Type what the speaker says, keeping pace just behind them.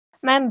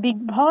Ma'am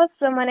big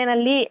boss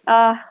ಮನೆಯಲ್ಲಿ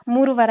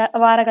 3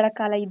 ವಾರಗಳ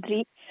ಕಾಲ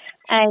ಇದ್ರಿ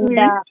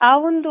ಅಂಡ್ ಆ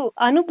ಒಂದು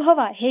ಅನುಭವ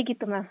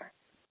ಹೇಗಿತ್ತು ಮ್ಯಾಮ್?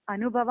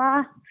 ಅನುಭವ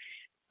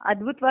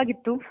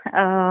ಅದ್ಭುತವಾಗಿತ್ತು.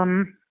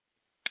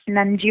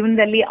 ನನ್ನ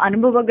ಜೀವನದಲ್ಲಿ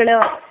ಅನುಭವಗಳ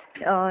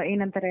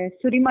ಏನಂತಾರೆ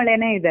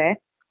ಸುರಿಮಳೆನೇ ಇದೆ.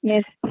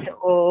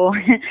 So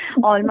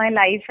all my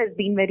life has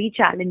been very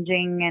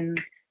challenging and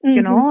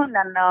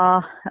ನನ್ನ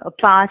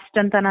ಪಾಸ್ಟ್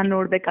ಅಂತ ನಾನು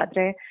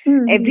ನೋಡ್ಬೇಕಾದ್ರೆ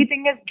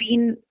everything has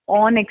been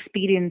on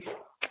experience.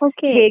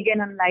 ಹೇಗೆ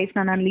ನನ್ನ ಲೈಫ್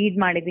ನಾನು ಲೀಡ್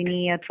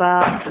ಮಾಡಿದೀನಿ ಅಥವಾ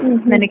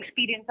ನನ್ನ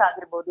ಎಕ್ಸ್ಪೀರಿಯನ್ಸ್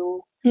ಆಗಿರ್ಬೋದು.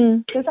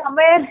 ಸೊ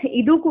ಸಮ್ವೇರ್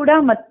ಇದು ಕೂಡ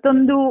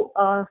ಮತ್ತೊಂದು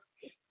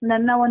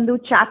ನನ್ನ ಒಂದು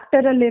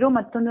ಚಾಪ್ಟರ್ ಅಲ್ಲಿರೋ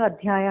ಮತ್ತೊಂದು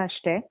ಅಧ್ಯಾಯ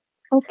ಅಷ್ಟೇ.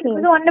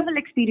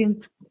 Wonderful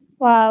experience.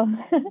 Wow,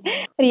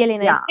 really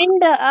nice.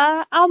 And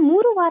ಆ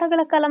 3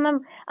 ವಾರಗಳ ಕಾಲ ಮ್ಯಾಮ್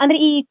ಅಂದ್ರೆ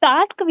ಈ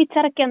ಟಾಸ್ಕ್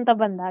ವಿಚಾರಕ್ಕೆ ಅಂತ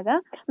ಬಂದಾಗ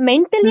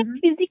ಮೆಂಟಲಿ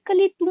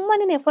ಫಿಸಿಕಲಿ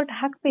ತುಂಬಾನೇ ಎಫರ್ಟ್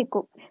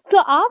ಹಾಕ್ಬೇಕು. ಸೊ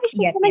ಆ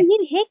ವಿಷಯಕ್ಕೆ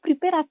ನೀವ್ ಹೇಗ್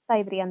ಪ್ರಿಪೇರ್ ಆಗ್ತಾ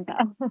ಇದ್ರಿ ಅಂತ?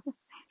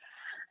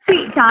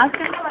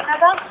 ಟಾಸ್ಕ್ ಅಂತ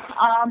ಬಂದಾಗ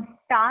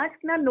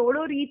ಟಾಸ್ಕ್ ನ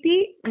ನೋಡೋ ರೀತಿ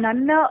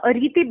ನನ್ನ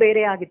ರೀತಿ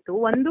ಬೇರೆ ಆಗಿತ್ತು.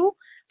 ಒಂದು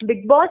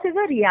big boss is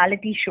a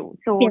reality show.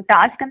 So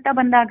task ಅಂತ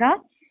ಬಂದಾಗ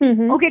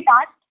ಓಕೆ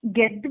ಟಾಸ್ಕ್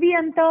ಗೆದ್ವಿ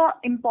ಅಂತ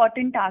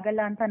ಇಂಪಾರ್ಟೆಂಟ್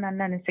ಆಗಲ್ಲ ಅಂತ ನನ್ನ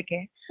ಅನಿಸಿಕೆ.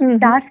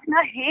 ಟಾಸ್ಕ್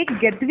ನ ಹೇಗ್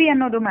ಗೆದ್ವಿ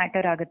ಅನ್ನೋದು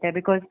ಮ್ಯಾಟರ್ ಆಗುತ್ತೆ.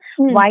 Because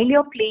while you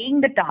are playing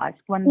the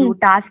task, ಒಂದು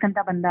ಟಾಸ್ಕ್ ಅಂತ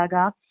ಬಂದಾಗ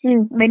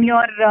when you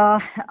are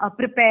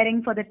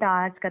preparing for the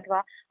task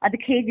ಅಥವಾ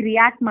ಅದಕ್ಕೆ ಹೇಗ್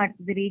ರಿಯಾಕ್ಟ್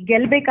ಮಾಡ್ತಿದ್ದೀರಿ,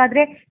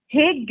 ಗೆಲ್ಬೇಕಾದ್ರೆ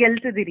ಹೇಗ್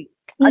ಗೆಲ್ತಿದ್ದೀರಿ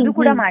ಅದು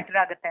ಕೂಡ ಮ್ಯಾಟರ್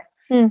ಆಗುತ್ತೆ.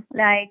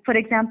 ಲೈಕ್ ಫಾರ್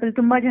ಎಕ್ಸಾಂಪಲ್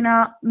ತುಂಬಾ ಜನ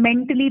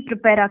ಮೆಂಟಲಿ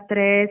ಪ್ರಿಪೇರ್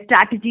ಆಗ್ತಾರೆ,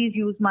 ಸ್ಟ್ರಾಟಜೀಸ್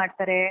ಯೂಸ್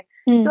ಮಾಡ್ತಾರೆ.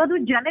 ಸೊ ಅದು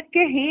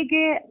ಜನಕ್ಕೆ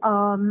ಹೇಗೆ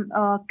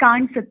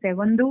ಕಾಣಿಸುತ್ತೆ,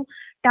 ಒಂದು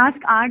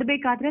ಟಾಸ್ಕ್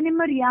ಆಡ್ಬೇಕಾದ್ರೆ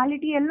ನಿಮ್ಮ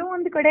ರಿಯಾಲಿಟಿ ಎಲ್ಲೋ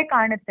ಒಂದು ಕಡೆ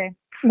ಕಾಣುತ್ತೆ.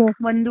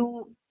 ಒಂದು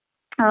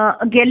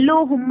ಗೆಲ್ಲೋ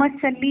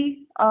ಹುಮ್ಮಸ್ಸಲ್ಲಿ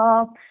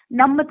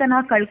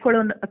ನಮ್ಮತನ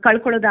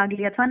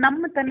ಕಳ್ಕೊಳ್ಳೋದಾಗ್ಲಿ ಅಥವಾ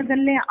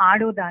ನಮ್ಮತನದಲ್ಲೇ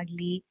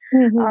ಆಡೋದಾಗ್ಲಿ.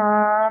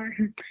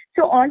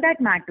 So all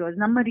that matters.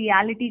 ನಮ್ಮ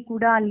ರಿಯಾಲಿಟಿ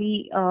ಕೂಡ ಅಲ್ಲಿ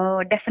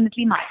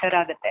ಡೆಫಿನೆಟ್ಲಿ ಮ್ಯಾಟರ್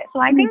ಆಗುತ್ತೆ. ಸೊ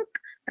ಐ ಥಿಂಕ್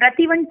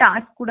ಪ್ರತಿ ಒಂದು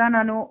ಟಾಸ್ಕ್ ಕೂಡ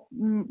ನಾನು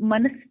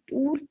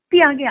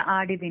ಮನಸ್ಫೂರ್ತಿಯಾಗಿ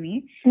ಆಡಿದ್ದೀನಿ.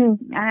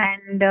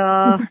 ಅಂಡ್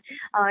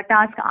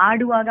ಟಾಸ್ಕ್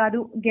ಆಡುವಾಗ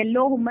ಅದು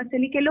ಗೆಲ್ಲೋ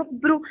ಹುಮ್ಮಸ್ಸಲ್ಲಿ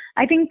ಕೆಲವೊಬ್ರು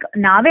ಐ ಥಿಂಕ್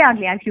ನಾವೇ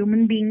ಆಗ್ಲಿ ಆಸ್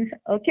ಹ್ಯೂಮನ್ ಬೀಯಿಂಗ್ಸ್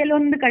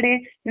ಕೆಲವೊಂದು ಕಡೆ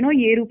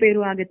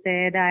ಏರುಪೇರು ಆಗುತ್ತೆ.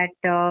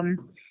 ದಟ್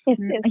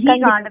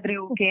ಹೀಗ್ ಆಡಿದ್ರೆ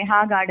ಓಕೆ,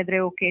 ಹಾಗ್ ಆಡಿದ್ರೆ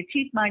ಓಕೆ,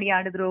 ಚೀಟ್ ಮಾಡಿ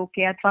ಆಡಿದ್ರೆ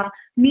ಓಕೆ, ಅಥವಾ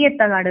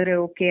ನಿಯತ್ತಾಗಿ ಆಡಿದ್ರೆ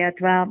ಓಕೆ,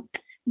 ಅಥವಾ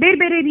ಬೇರೆ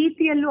ಬೇರೆ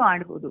ರೀತಿಯಲ್ಲೂ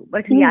ಆಡ್ಬೋದು.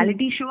 ಬಟ್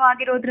ರಿಯಾಲಿಟಿ ಶೋ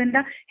ಆಗಿರೋದ್ರಿಂದ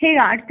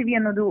ಹೇಗ್ ಆಡ್ತೀವಿ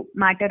ಅನ್ನೋದು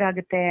ಮ್ಯಾಟರ್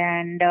ಆಗುತ್ತೆ.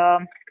 ಅಂಡ್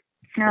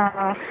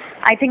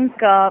ಐ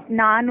ಥಿಂಕ್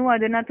ನಾನು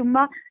ಅದನ್ನ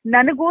ತುಂಬಾ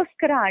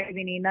ನನಗೋಸ್ಕರ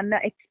ಆಡಿದ್ದೀನಿ, ನನ್ನ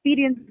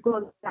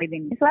ಎಕ್ಸ್ಪೀರಿಯನ್ಸ್ಗೋಸ್ಕರ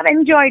ಆಡಿದ್ದೀನಿ. So I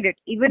enjoyed it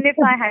even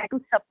if I had to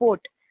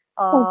support.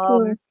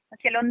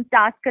 ಕೆಲವೊಂದು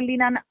ಟಾಸ್ಕ್ ಅಲ್ಲಿ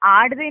ನಾನು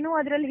ಆಡ್ದೇನು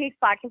ಅದ್ರಲ್ಲಿ ಹೇಗೆ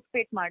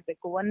ಪಾರ್ಟಿಸಿಪೇಟ್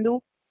ಮಾಡ್ಬೇಕು, ಒಂದು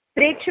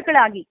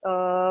ಪ್ರೇಕ್ಷಕಳಾಗಿ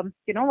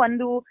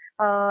ಒಂದು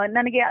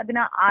ನನಗೆ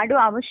ಅದನ್ನ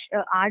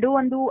ಆಡೋ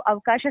ಒಂದು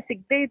ಅವಕಾಶ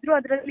ಸಿಗದೆ ಇದ್ರು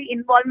ಅದರಲ್ಲಿ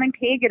ಇನ್ವಾಲ್ವ್ಮೆಂಟ್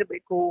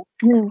ಹೇಗಿರ್ಬೇಕು,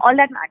 all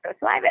that matter.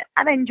 So I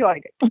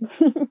enjoyed it.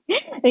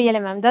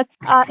 Really ma'am.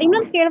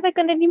 ಇನ್ನೊಂದು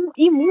ಕೇಳ್ಬೇಕಂದ್ರೆ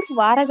ಈ 3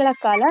 ವಾರಗಳ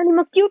ಕಾಲ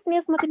ನಿಮ್ಮ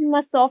ಕ್ಯೂಟ್ನೆಸ್ ಮತ್ತೆ ನಿಮ್ಮ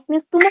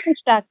ಸಾಫ್ಟ್ನೆಸ್ ತುಂಬಾ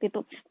ಇಷ್ಟ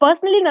ಆಗ್ತಿತ್ತು.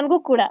 ಪರ್ಸನಲಿ ನನಗೂ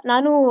ಕೂಡ,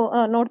 ನಾನು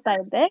ನೋಡ್ತಾ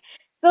ಇದ್ದೆ.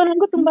 ಸೊ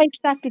ನನಗೂ ತುಂಬಾ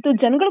ಇಷ್ಟ ಆಗ್ತಿತ್ತು,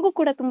 ಜನಗಳಿಗೂ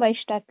ಕೂಡ ತುಂಬಾ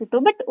ಇಷ್ಟ ಆಗ್ತಿತ್ತು.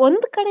 ಬಟ್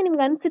ಒಂದ್ ಕಡೆ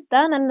ನಿಮ್ಗೆ ಅನ್ಸುತ್ತಾ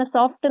ನನ್ನ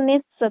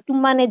ಸಾಫ್ಟ್ನೆಸ್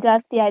ತುಂಬಾನೇ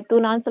ಜಾಸ್ತಿ ಆಯ್ತು,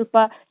 ನಾನ್ ಸ್ವಲ್ಪ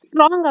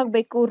ಸ್ಟ್ರಾಂಗ್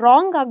ಆಗ್ಬೇಕು,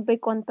 ರಾಂಗ್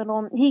ಆಗ್ಬೇಕು ಅಂತನೋ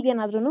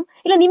ಹೀಗೇನಾದ್ರೂ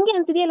ಇಲ್ಲ ನಿಮ್ಗೆ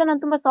ಅನ್ಸಿದೆಯಾ ಇಲ್ಲ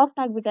ನಾನು ತುಂಬಾ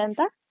ಸಾಫ್ಟ್ ಆಗ್ಬಿಟ್ಟೆ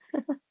ಅಂತ?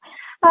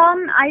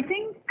 I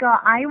think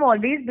I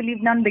always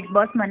believe ನಾನು ಬಿಗ್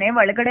ಬಾಸ್ ಮನೆ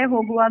ಒಳಗಡೆ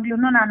ಹೋಗುವಾಗ್ಲೂ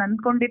ನಾನು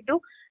ಅನ್ಕೊಂಡಿದ್ದು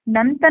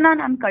ನಂತನ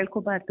ನಾನ್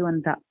ಕಳ್ಕೊಬಾರ್ದು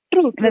ಅಂತ.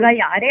 ಇವಾಗ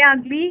ಯಾರೇ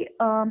ಆಗ್ಲಿ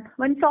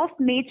ಒಂದ್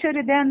ಸಾಫ್ಟ್ ನೇಚರ್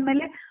ಇದೆ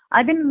ಅಂದ್ಮೇಲೆ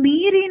ಅದನ್ನ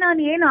ಮೀರಿ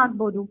ನಾನ್ ಏನ್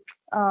ಆಗ್ಬೋದು,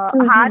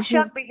 ಹಾರ್ಶ್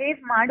ಆಗಿ ಬಿಹೇವ್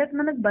ಮಾಡಕ್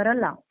ನನಗ್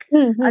ಬರಲ್ಲ,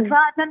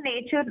 ಅಥವಾ ನನ್ನ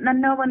ನೇಚರ್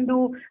ನನ್ನ ಒಂದು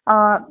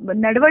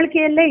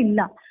ನಡವಳಿಕೆಯಲ್ಲೇ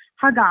ಇಲ್ಲ.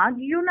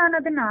 ಹಾಗಾಗಿಯೂ ನಾನು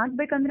ಅದನ್ನ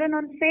ಆಗ್ಬೇಕಂದ್ರೆ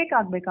ನಾನು ಫೇಕ್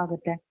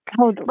ಆಗ್ಬೇಕಾಗತ್ತೆ.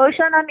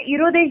 ಬಹುಶಃ ನಾನು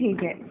ಇರೋದೇ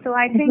ಹೀಗೆ. ಸೊ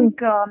ಐ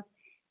ಥಿಂಕ್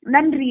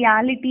ನನ್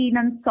ರಿಯಾಲಿಟಿ,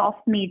 ನನ್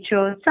ಸಾಫ್ಟ್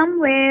ನೇಚರ್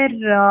ಸಮ್ವೇರ್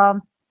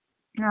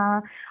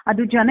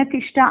ಅದು ಜನಕ್ಕೆ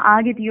ಇಷ್ಟ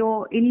ಆಗಿದೆಯೋ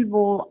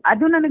ಇಲ್ವೋ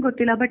ಅದು ನನಗೆ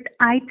ಗೊತ್ತಿಲ್ಲ. ಬಟ್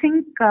ಐ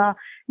ಥಿಂಕ್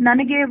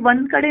ನನಗೆ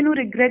ಒಂದ್ ಕಡೆನೂ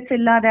ರಿಗ್ರೆಟ್ಸ್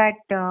ಇಲ್ಲ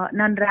ದ್ಯಾಟ್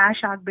ನಾನು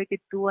ರ್ಯಾಶ್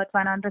ಆಗ್ಬೇಕಿತ್ತು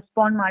ಅಥವಾ ನಾನು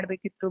ರೆಸ್ಪಾಂಡ್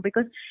ಮಾಡ್ಬೇಕಿತ್ತು.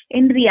 ಬಿಕಾಸ್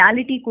ಇನ್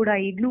ರಿಯಾಲಿಟಿ ಕೂಡ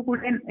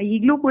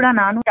ಈಗ್ಲೂ ಕೂಡ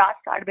ನಾನು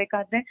ಟಾಸ್ಕ್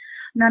ಆಡ್ಬೇಕಾದ್ರೆ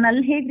ನಾನು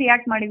ಅಲ್ಲಿ ಹೇಗ್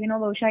ರಿಯಾಕ್ಟ್ ಮಾಡಿದೀನೋ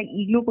ಬಹುಶಃ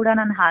ಈಗ್ಲೂ ಕೂಡ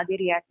ನಾನು ಹಾಗೆ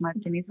ರಿಯಾಕ್ಟ್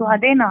ಮಾಡ್ತೀನಿ. ಸೊ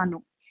ಅದೇ ನಾನು.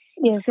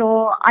 ಸೊ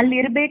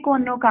ಅಲ್ಲಿರ್ಬೇಕು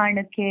ಅನ್ನೋ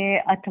ಕಾರಣಕ್ಕೆ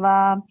ಅಥವಾ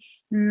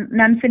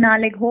ನನ್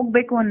ಫಿನಾಲೆಗೆ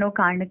ಹೋಗ್ಬೇಕು ಅನ್ನೋ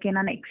ಕಾರಣಕ್ಕೆ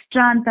ನಾನು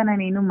ಎಕ್ಸ್ಟ್ರಾ ಅಂತ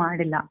ನಾನೇನು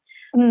ಮಾಡಿಲ್ಲ.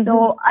 ಸೊ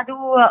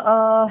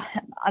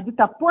ಅದು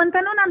ತಪ್ಪು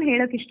ಅಂತಾನೂ ನಾನು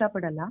ಹೇಳಕ್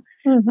ಇಷ್ಟಪಡಲ್ಲ.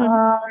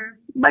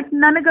 ಬಟ್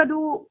ನನಗದು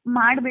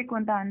ಮಾಡ್ಬೇಕು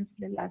ಅಂತ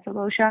ಅನ್ಸ್ಲಿಲ್ಲ. ಸೊ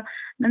ಬಹುಶಃ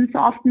ನನ್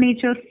ಸಾಫ್ಟ್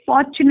ನೇಚರ್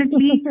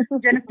ಫಾರ್ಚುನೇಟ್ಲಿ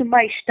ಜನಕ್ಕೆ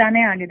ತುಂಬಾ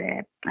ಇಷ್ಟಾನೇ ಆಗಿದೆ.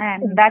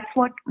 And that's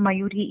what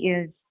Mayuri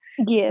is.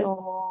 So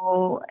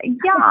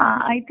yeah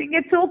I think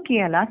it's okay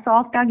ಅಲ್ಲ,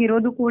 ಸಾಫ್ಟ್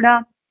ಆಗಿರೋದು ಕೂಡ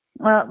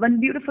one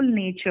beautiful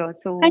nature.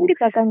 So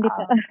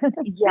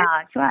yeah,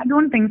 so I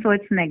don't think so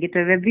it's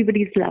negative.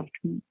 Everybody's loved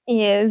me.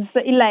 Yes,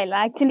 illa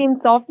actually in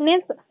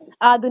softness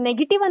ಅದು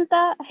negative ಅಂತ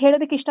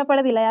ಹೇಳೋದಕ್ಕೆ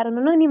ಇಷ್ಟಪಡೋದಿಲ್ಲ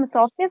ಯಾರನ್ನು. ನಿಮ್ಮ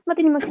softness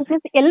ಮತ್ತೆ ನಿಮ್ಮ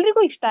ಕ್ಯೂಟ್ನೆಸ್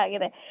ಎಲ್ರಿಗೂ ಇಷ್ಟ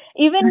ಆಗಿದೆ.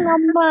 ಈವನ್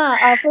ನಮ್ಮ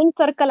ಫ್ರೆಂಡ್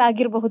ಸರ್ಕಲ್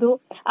ಆಗಿರಬಹುದು,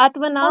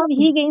 ಅಥವಾ ನಾವು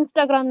ಹೀಗೆ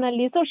ಇನ್ಸ್ಟಾಗ್ರಾಮ್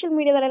ನಲ್ಲಿ ಸೋಷಿಯಲ್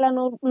ಮೀಡಿಯಾದಲ್ಲೆಲ್ಲ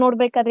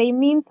ನೋಡ್ಬೇಕಾದ್ರೆ ಈ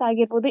ಮೀಮ್ಸ್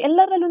ಆಗಿರ್ಬೋದು,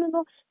 ಎಲ್ಲರಲ್ಲೂ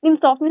ನಿಮ್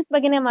ಸಾಫ್ಟ್ನೆಸ್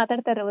ಬಗ್ಗೆನೇ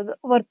ಮಾತಾಡ್ತಾ ಇರೋದು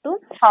ಹೊರತು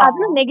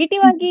ಅದನ್ನ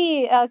ನೆಗೆಟಿವ್ ಆಗಿ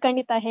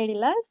ಖಂಡಿತ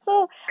ಹೇಳಿಲ್ಲ. ಸೊ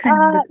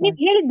ನೀವ್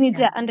ಹೇಳಿದ್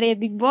ನಿಜ, ಅಂದ್ರೆ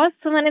ಬಿಗ್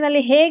ಬಾಸ್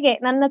ಮನೆಯಲ್ಲಿ ಹೇಗೆ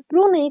ನನ್ನ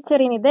ಟ್ರೂ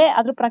ನೇಚರ್ ಏನಿದೆ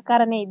ಅದ್ರ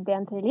ಪ್ರಕಾರನೇ ಇದ್ದೆ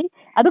ಅಂತ ಹೇಳಿ,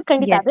 ಅದು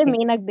ಖಂಡಿತ ಅದೇ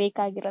ಮೇನ್ ಆಗಿ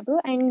ಬೇಕಾಗಿರೋದು.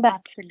 And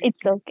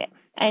it's okay.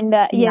 And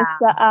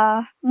S,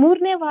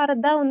 3ನೇ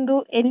ವಾರದ ಒಂದು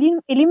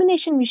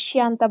ಎಲಿಮಿನೇಷನ್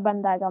ವಿಷಯ ಅಂತ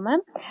ಬಂದಾಗ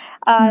ಮ್ಯಾಮ್,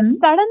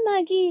 ಸಡನ್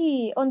ಆಗಿ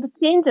ಒಂದು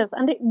ಚೇಂಜಸ್,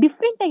 ಅಂದ್ರೆ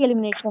ಡಿಫ್ರೆಂಟ್ ಆಗಿ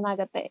ಎಲಿಮಿನೇಷನ್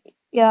ಆಗತ್ತೆ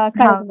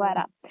ಕಳೆದ ವಾರ.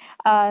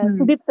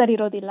 ಸುದೀಪ್ ಸರ್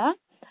ಇರೋದಿಲ್ಲ,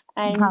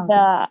 ಅಂಡ್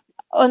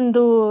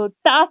ಒಂದು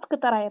ಟಾಸ್ಕ್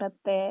ತರ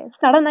ಇರುತ್ತೆ.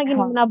 ಸಡನ್ ಆಗಿ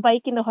ನಿಮ್ಮನ್ನ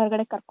ಬೈಕ್ ಇಂದ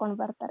ಹೊರಗಡೆ ಕರ್ಕೊಂಡ್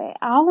ಬರ್ತಾರೆ.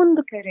 ಆ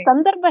ಒಂದು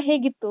ಸಂದರ್ಭ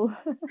ಹೇಗಿತ್ತು?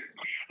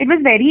 It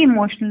was very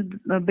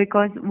emotional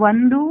because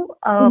ಒಂದು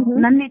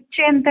ನನ್ನ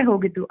ಇಚ್ಛೆ ಅಂತ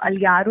ಹೋಗಿದ್ದು,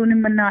 ಅಲ್ಲಿ ಯಾರು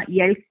ನಿಮ್ಮನ್ನ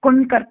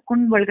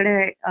ಕರ್ಕೊಂಡ್ ಒಳಗಡೆ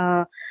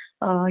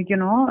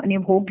ಯುನೋ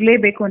ನೀವ್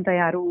ಹೋಗ್ಲೇಬೇಕು ಅಂತ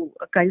ಯಾರು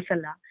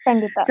ಕಳ್ಸಲ್ಲ.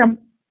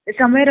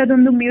 ಸಮವೇರ್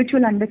ಅದೊಂದು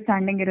ಮ್ಯೂಚುವಲ್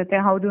ಅಂಡರ್ಸ್ಟ್ಯಾಂಡಿಂಗ್ ಇರುತ್ತೆ.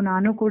 ಹೌದು,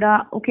 ನಾನು ಕೂಡ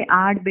ಓಕೆ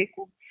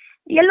ಆಡ್ಬೇಕು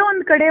ಎಲ್ಲೋ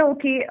ಒಂದ್ ಕಡೆ.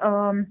 ಓಕೆ,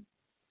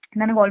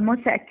 ನನಗೆ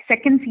ಆಲ್ಮೋಸ್ಟ್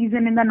ಸೆಕೆಂಡ್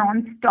ಸೀಸನ್ ಇಂದ ನಾನ್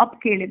ಸ್ಟಾಪ್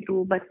ಕೇಳಿದ್ರು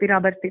ಬರ್ತೀರಾ,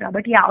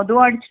 ಬಟ್ ಯಾವ್ದೋ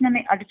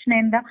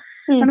ಅಡಚಣೆಯಿಂದ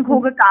ನನಗೆ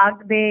ಹೋಗಕ್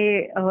ಆಗದೆ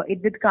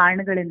ಇದ್ದಿದ್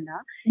ಕಾರಣಗಳಿಂದ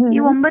ಈ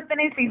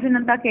 9ನೇ ಸೀಸನ್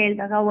ಅಂತ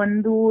ಕೇಳಿದಾಗ,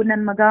 ಒಂದು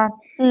ನನ್ ಮಗ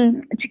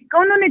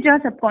ಚಿಕ್ಕವನು ನಿಜ,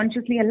 ಸಬ್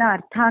ಕಾನ್ಶಿಯಸ್ಲಿ ಎಲ್ಲ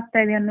ಅರ್ಥ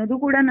ಆಗ್ತಾ ಇದೆ ಅನ್ನೋದು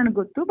ಕೂಡ ನನಗೆ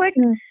ಗೊತ್ತು. ಬಟ್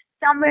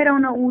ಸಮ್ವೇರ್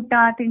ಅವನ ಊಟ,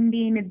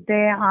 ತಿಂಡಿ,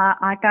 ನಿದ್ದೆ,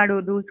 ಆಟ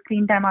ಆಡೋದು,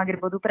 ಸ್ಕ್ರೀನ್ ಟೈಮ್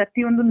ಆಗಿರ್ಬೋದು,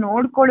 ಪ್ರತಿಯೊಂದು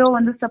ನೋಡ್ಕೊಳ್ಳೋ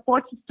ಒಂದು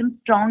ಸಪೋರ್ಟ್ ಸಿಸ್ಟಮ್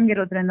ಸ್ಟ್ರಾಂಗ್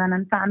ಇರೋದ್ರಿಂದ,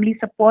 ನನ್ನ ಫ್ಯಾಮಿಲಿ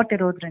ಸಪೋರ್ಟ್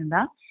ಇರೋದ್ರಿಂದ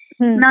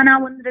ನಾನು ಆ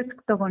ಒಂದು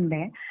ರಿಸ್ಕ್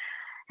ತಗೊಂಡೆ.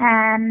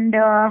 And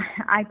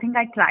I think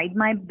I tried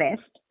my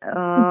best.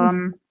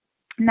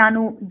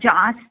 ನಾನು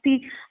ಜಾಸ್ತಿ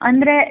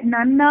ಅಂದ್ರೆ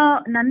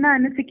ನನ್ನ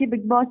ಅನಿಸಿಕೆ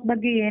ಬಿಗ್ ಬಾಸ್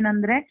ಬಗ್ಗೆ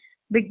ಏನಂದ್ರೆ,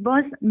 ಬಿಗ್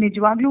ಬಾಸ್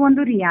ನಿಜವಾಗ್ಲೂ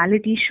ಒಂದು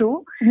ರಿಯಾಲಿಟಿ ಶೋ.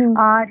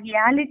 ಆ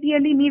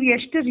ರಿಯಾಲಿಟಿಯಲ್ಲಿ ನೀವು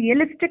ಎಷ್ಟು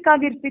ರಿಯಲಿಸ್ಟಿಕ್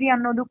ಆಗಿರ್ತೀರಿ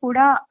ಅನ್ನೋದು ಕೂಡ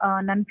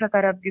ನನ್ನ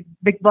ಪ್ರಕಾರ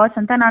ಬಿಗ್ ಬಾಸ್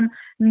ಅಂತ ನಾನು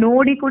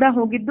ನೋಡಿ ಕೂಡ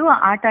ಹೋಗಿದ್ದು,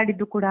 ಆಟ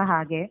ಆಡಿದ್ದು ಕೂಡ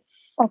ಹಾಗೆ.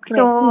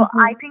 ಸೊ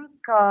ಐ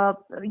ಥಿಂಕ್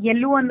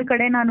ಎಲ್ಲೂ ಒಂದು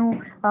ಕಡೆ ನಾನು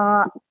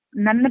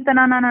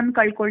ನನ್ನತನನ ನಾನು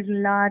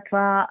ಕಳ್ಕೊಳ್ಲಿಲ್ಲ,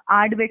 ಅಥವಾ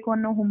ಆಡ್ಬೇಕು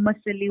ಅನ್ನೋ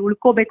ಹುಮ್ಮಸ್ಸಲ್ಲಿ,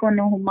 ಉಳ್ಕೋಬೇಕು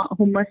ಅನ್ನೋ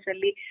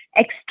ಹುಮ್ಮಸ್ಸಲ್ಲಿ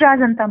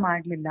ಎಕ್ಸ್ಟ್ರಾಸ್ ಅಂತ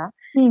ಮಾಡ್ಲಿಲ್ಲ.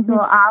 ಸೊ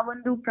ಆ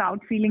ಒಂದು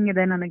ಪ್ರೌಡ್ ಫೀಲಿಂಗ್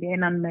ಇದೆ ನನಗೆ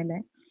ನನ್ನ ಮೇಲೆ.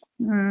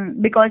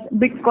 ಬಿಕಾಸ್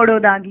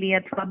ಬಿಟ್ಕೊಡೋದಾಗ್ಲಿ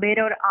ಅಥವಾ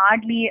ಬೇರೆಯವ್ರು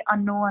ಆಡ್ಲಿ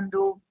ಅನ್ನೋ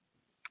ಒಂದು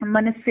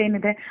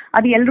ಮನಸ್ಸೇನಿದೆ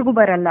ಅದು ಎಲ್ರಿಗೂ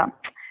ಬರಲ್ಲ.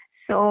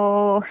 So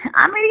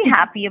I'm very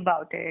happy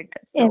about it.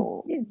 So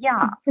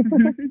yeah.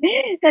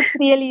 That's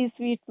really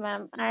sweet,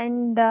 ma'am.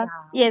 And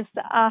yes,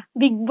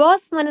 Bigg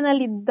Boss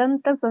ಮನೆಯಲ್ಲಿ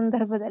ಇದ್ದಂತ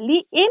ಸಂದರ್ಭದಲ್ಲಿ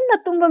ಏನ್ನ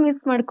ತುಂಬಾ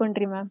ಮಿಸ್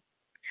ಮಾಡ್ಕೊಂಡ್ರಿ ಮ್ಯಾಮ್?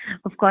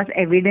 ಆಫ್ ಕೋರ್ಸ್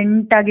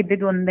ಎವಿಡೆಂಟ್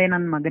ಆಗಿದ್ದು ಒಂದೇ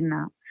ನನ್ನ ಮಗನ್ನ.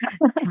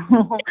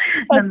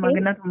 ನನ್ನ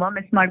ಮಗನ್ನ ತುಂಬಾ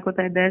ಮಿಸ್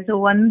ಮಾಡ್ಕೋತಾ ಇದ್ದೆ. ಸೊ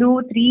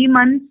 3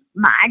 months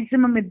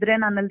ಮ್ಯಾಕ್ಸಿಮಮ್ ಇದ್ರೆ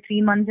ನಾನಲ್ಲಿ 3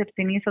 months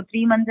ಇರ್ತೀನಿ. ಸೊ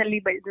 3 months ಅಲ್ಲಿ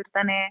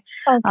ಬೆಳೆದಿರ್ತಾನೆ,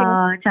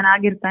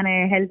 ಚೆನ್ನಾಗಿರ್ತಾನೆ,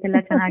 ಹೆಲ್ತ್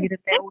ಎಲ್ಲ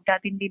ಚೆನ್ನಾಗಿರುತ್ತೆ, ಊಟ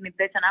ತಿಂಡಿ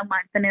ನಿದ್ದೆ ಚೆನ್ನಾಗ್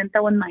ಮಾಡ್ತಾನೆ ಅಂತ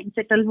ಒಂದ್ ಮೈಂಡ್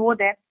ಸೆಟ್ ಅಲ್ಲಿ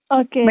ಹೋದೆ.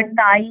 ಬಟ್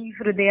ತಾಯಿ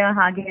ಹೃದಯ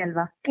ಹಾಗೆ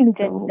ಅಲ್ವಾ,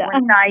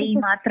 ತಾಯಿ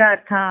ಮಾತ್ರ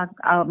ಅರ್ಥ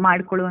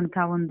ಮಾಡ್ಕೊಳ್ಳುವಂತ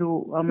ಒಂದು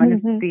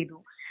ಮನಸ್ಥಿತಿ ಇದು.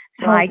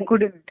 So I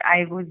couldn't.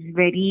 I was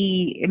very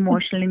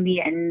emotional in the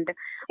end.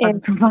 ಅದು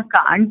ತುಂಬಾ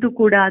ಕಾಣ್ತು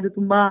ಕೂಡ, ಅದು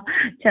ತುಂಬಾ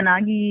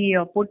ಚೆನ್ನಾಗಿ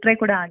ಪೋಟ್ರೆ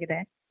ಕೂಡ ಆಗಿದೆ.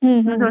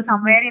 So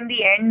somewhere in the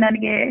end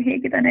ನನಗೆ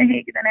ಹೇಗಿದ್ದಾನೆ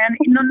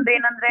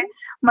ಇನ್ನೊಂದೇನಂದ್ರೆ,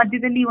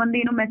 ಮಧ್ಯದಲ್ಲಿ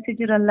ಒಂದೇನು ಮೆಸೇಜ್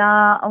ಇರಲ್ಲ,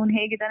 ಅವ್ನ್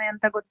ಹೇಗಿದ್ದಾನೆ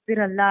ಅಂತ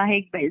ಗೊತ್ತಿರಲ್ಲ,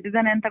 ಹೇಗ್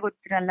ಬೆಳೆದಿದ್ದಾನೆ ಅಂತ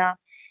ಗೊತ್ತಿರಲ್ಲ.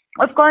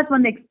 ಅಫ್ಕೋರ್ಸ್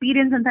ಒಂದು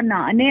ಎಕ್ಸ್ಪೀರಿಯನ್ಸ್ ಅಂತ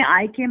ನಾನೇ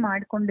ಆಯ್ಕೆ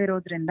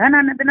ಮಾಡ್ಕೊಂಡಿರೋದ್ರಿಂದ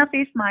ನಾನು ಅದನ್ನ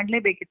ಫೇಸ್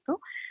ಮಾಡ್ಲೇಬೇಕಿತ್ತು.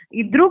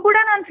 ಇದ್ರೂ ಕೂಡ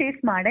ನಾನು ಫೇಸ್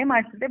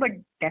ಮಾಡ್ತಿದ್ದೆ. ಬಟ್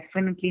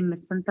ಡೆಫಿನೆಟ್ಲಿ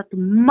ಮಿಸ್ ಅಂತ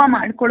ತುಂಬಾ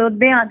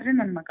ಮಾಡ್ಕೊಳ್ಳೋದೇ ಆದ್ರೆ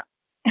ನನ್ ಮಗ.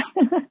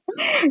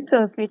 ಸೊ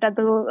ಸ್ವೀಟ್,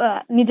 ಅದು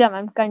ನಿಜ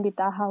ಮ್ಯಾಮ್,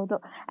 ಖಂಡಿತ ಹೌದು.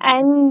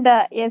 ಅಂಡ್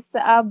ಎಸ್,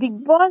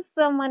 ಬಿಗ್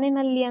ಬಾಸ್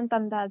ಮನೆಯಲ್ಲಿ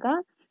ಅಂತಂದಾಗ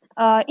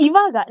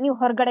ಇವಾಗ ನೀವು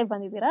ಹೊರಗಡೆ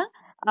ಬಂದಿದ್ದೀರಾ,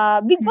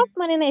 ಬಿಗ್ ಬಾಸ್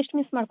ಮನೇನ ಎಷ್ಟು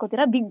ಮಿಸ್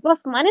ಮಾಡ್ಕೋತೀರಾ? ಬಿಗ್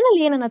ಬಾಸ್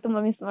ಮನೆಯಲ್ಲಿ ಏನನ್ನ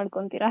ತುಂಬಾ ಮಿಸ್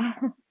ಮಾಡ್ಕೊಂತೀರಾ?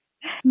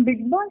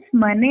 ಬಿಗ್ ಬಾಸ್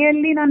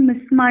ಮನೆಯಲ್ಲಿ ನಾನು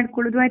ಮಿಸ್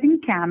ಮಾಡ್ಕೊಳ್ಳೋದು ಐ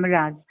ಥಿಂಕ್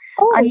ಕ್ಯಾಮರಾಸ್.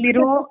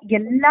 ಅಲ್ಲಿರೋ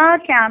ಎಲ್ಲಾ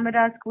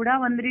ಕ್ಯಾಮರಾಸ್ ಕೂಡ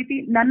ಒಂದ್ ರೀತಿ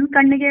ನನ್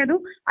ಕಣ್ಣಿಗೆ ಅದು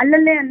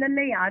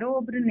ಅಲ್ಲಲ್ಲೇ ಯಾರೋ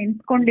ಒಬ್ರು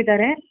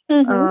ನಿಂತ್ಕೊಂಡಿದ್ದಾರೆ,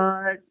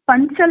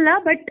 ಪಂಚಲ್ಲ,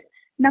 ಬಟ್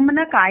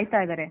ನಮ್ಮನ್ನ ಕಾಯ್ತಾ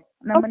ಇದಾರೆ,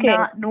 ನಮ್ಮನ್ನ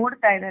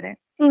ನೋಡ್ತಾ ಇದಾರೆ.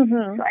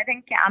 ಸೊ ಐ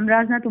ಥಿಂಕ್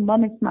ಕ್ಯಾಮ್ರಾಸ್ ನ ತುಂಬಾ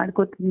ಮಿಸ್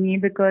ಮಾಡ್ಕೋತೀನಿ.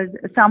 ಬಿಕಾಸ್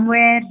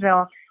ಸಮ್ವೇರ್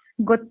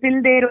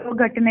ಗೊತ್ತಿಲ್ಲದೆ ಇರೋ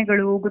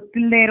ಘಟನೆಗಳು,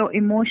 ಗೊತ್ತಿಲ್ಲದೆ ಇರೋ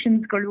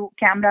ಇಮೋಷನ್ಸ್ಗಳು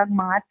ಕ್ಯಾಮ್ರಾಗ್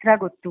ಮಾತ್ರ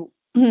ಗೊತ್ತು.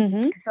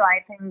 ಸೊ ಐ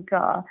ಥಿಂಕ್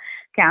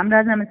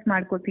ಕ್ಯಾಮ್ರಾಸ್ ನ ಮಿಸ್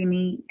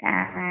ಮಾಡ್ಕೋತೀನಿ.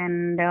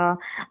 ಅಂಡ್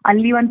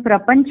ಅಲ್ಲಿ ಒಂದ್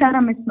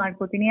ಪ್ರಪಂಚನ ಮಿಸ್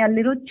ಮಾಡ್ಕೋತೀನಿ.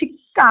 ಅಲ್ಲಿರೋ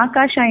ಚಿಕ್ಕ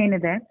ಆಕಾಶ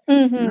ಏನಿದೆ,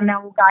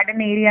 ನಾವು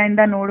ಗಾರ್ಡನ್ ಏರಿಯಾ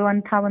ಇಂದ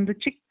ನೋಡುವಂತ ಒಂದು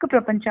ಚಿಕ್ಕ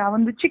ಪ್ರಪಂಚ,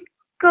 ಒಂದು ಚಿಕ್ಕ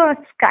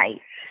ಸ್ಕೈ,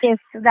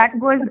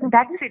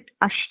 that's it.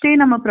 ಅಷ್ಟೇ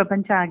ನಮ್ಮ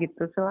ಪ್ರಪಂಚ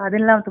ಆಗಿತ್ತು. ಸೊ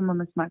ಅದೆಲ್ಲ ತುಂಬಾ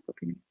ಮಿಸ್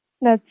ಮಾಡ್ಕೋತೀನಿ.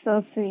 That's so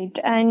sweet.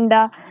 And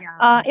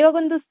ಇವಾಗ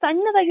ಒಂದು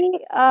ಸಣ್ಣದಾಗಿ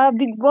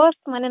ಬಿಗ್ ಬಾಸ್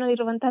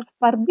ಮನೆಯಲ್ಲಿರುವಂತಹ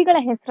ಸ್ಪರ್ಧಿಗಳ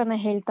ಹೆಸರನ್ನ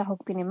ಹೇಳ್ತಾ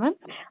ಹೋಗ್ತೀನಿ ಮ್ಯಾಮ್.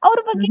 ಅವ್ರ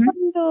ಬಗ್ಗೆ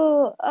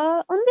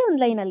ಒಂದೇ ಒಂದು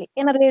ಲೈನ್ ಅಲ್ಲಿ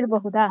ಏನಾದ್ರು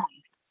ಹೇಳ್ಬಹುದಾ?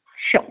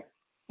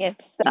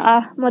 ಎಸ್.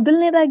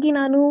 ಮೊದಲನೇದಾಗಿ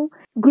ನಾನು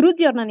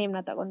ಗುರೂಜಿ ಅವ್ರನ್ನ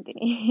ನೇಮ್ನ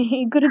ತಗೊಂತೀನಿ.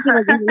 ಗುರೂಜಿ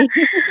ಬಗ್ಗೆ ಹೇಳಿ.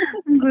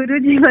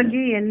 ಗುರುಜಿ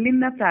ಬಗ್ಗೆ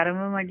ಎಲ್ಲಿಂದ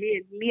ಪ್ರಾರಂಭ ಮಾಡ್ಲಿ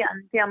ಎಲ್ಲಿ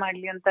ಅಂತ್ಯ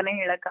ಮಾಡ್ಲಿ ಅಂತಾನೆ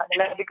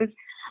ಹೇಳಕ್ಕಾಗಲ್ಲ. ಬಿಕಾಸ್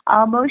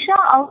ಬಹುಶಃ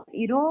ಅವ್ರು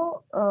ಇರೋ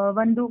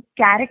ಒಂದು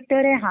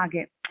ಕ್ಯಾರೆಕ್ಟರೇ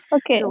ಹಾಗೆ.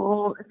 ಓಕೆ.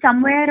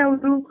 ಸಮ್ವೇರ್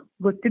ಅವರು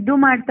ಗೊತ್ತಿದ್ದು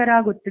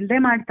ಗೊತ್ತಿಲ್ಲದೆ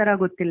ಮಾಡ್ತಾರಾ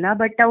ಗೊತ್ತಿಲ್ಲ,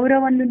 ಬಟ್ ಅವರ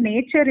ಒಂದು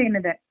ನೇಚರ್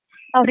ಏನಿದೆ,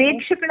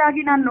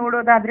 ಪ್ರೇಕ್ಷಕಳಾಗಿ ನಾನು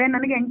ನೋಡೋದಾದ್ರೆ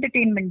ನನಗೆ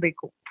ಎಂಟರ್ಟೈನ್ಮೆಂಟ್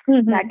ಬೇಕು.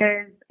 ದಟ್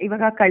ಇಸ್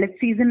ಇವಾಗ ಕಳೆದ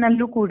ಸೀಸನ್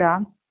ಅಲ್ಲೂ ಕೂಡ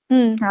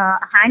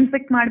ಹ್ಯಾಂಡ್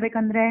ಪಿಕ್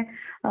ಮಾಡ್ಬೇಕಂದ್ರೆ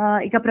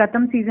ಈಗ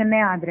ಪ್ರಥಮ್ ಸೀಸನ್ನೇ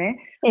ಆದ್ರೆ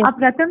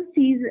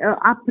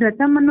ಆ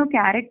ಪ್ರಥಮ್ ಅನ್ನೋ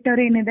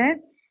ಕ್ಯಾರೆಕ್ಟರ್ ಏನಿದೆ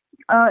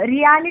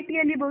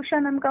ರಿಯಾಲಿಟಿಯಲ್ಲಿ ಬಹುಶಃ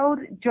ನಮ್ಗೆ ಅವ್ರ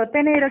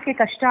ಜೊತೆನೆ ಇರೋಕೆ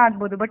ಕಷ್ಟ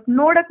ಆಗ್ಬೋದು, ಬಟ್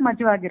ನೋಡಕ್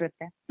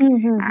ಮಜವಾಗಿರುತ್ತೆ.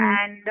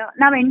 ಅಂಡ್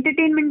ನಾವ್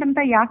ಎಂಟರ್ಟೈನ್ಮೆಂಟ್ ಅಂತ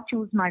ಯಾಕೆ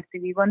ಚೂಸ್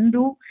ಮಾಡ್ತೀವಿ?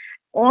 ಒಂದು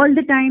ಆಲ್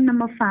ದ ಟೈಮ್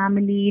ನಮ್ಮ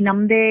ಫ್ಯಾಮಿಲಿ,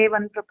 ನಮ್ದೇ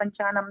ಒಂದ್ ಪ್ರಪಂಚ,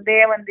 ನಮ್ದೇ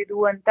ಒಂದಿದು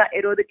ಅಂತ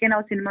ಇರೋದಕ್ಕೆ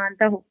ನಾವು ಸಿನಿಮಾ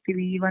ಅಂತ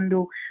ಹೋಗ್ತೀವಿ, ಒಂದು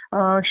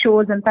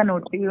ಶೋಸ್ ಅಂತ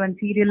ನೋಡ್ತೀವಿ, ಒಂದ್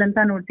ಸೀರಿಯಲ್ ಅಂತ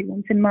ನೋಡ್ತೀವಿ,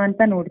 ಒಂದ್ ಸಿನಿಮಾ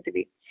ಅಂತ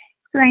ನೋಡ್ತೀವಿ.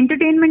 ಸೊ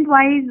ಎಂಟರ್ಟೈನ್ಮೆಂಟ್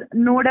ವೈಸ್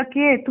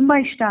ನೋಡಕ್ಕೆ ತುಂಬಾ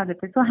ಇಷ್ಟ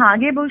ಆಗುತ್ತೆ. ಸೊ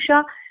ಹಾಗೆ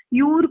ಬಹುಶಃ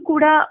ಇವ್ರು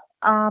ಕೂಡ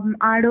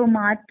ಆಡೋ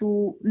ಮಾತು,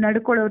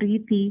 ನಡ್ಕೊಳ್ಳೋ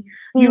ರೀತಿ,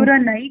 ಇವರ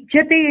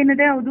ನೈಜತೆ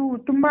ಏನಿದೆ ಅದು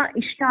ತುಂಬಾ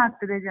ಇಷ್ಟ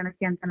ಆಗ್ತದೆ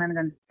ಜನಕ್ಕೆ ಅಂತ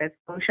ನನ್ಗನ್ಸುತ್ತೆ.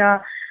 ಬಹುಶಃ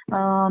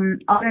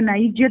ಅವರ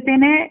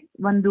ನೈಜತೆನೆ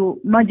ಒಂದು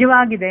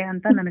ಮಜವಾಗಿದೆ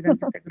ಅಂತ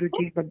ನನಗನ್ಸುತ್ತೆ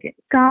ಗುರುಜಿ ಬಗ್ಗೆ.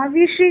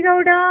 ಕಾವ್ಯಶ್ರೀ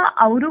ಗೌಡ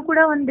ಅವರು ಕೂಡ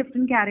ಒಂದು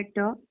ಡಿಫ್ರೆಂಟ್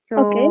ಕ್ಯಾರೆಕ್ಟರ್. ಸೊ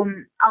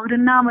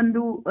ಅವ್ರನ್ನ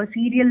ಒಂದು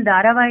ಸೀರಿಯಲ್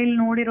ಧಾರಾವಾಹಿಲ್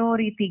ನೋಡಿರೋ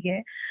ರೀತಿಗೆ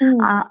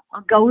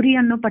ಗೌರಿ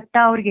ಅನ್ನೋ ಪಟ್ಟ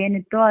ಅವ್ರಿಗೆ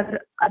ಏನಿತ್ತು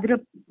ಅದ್ರ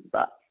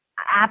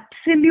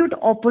ಆಬ್ಸಲ್ಯೂಟ್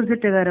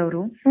ಆಪೋಸಿಟ್ ಇದಾರೆ ಅವರು.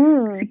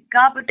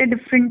 ಸಿಕ್ಕಾಪಟ್ಟೆ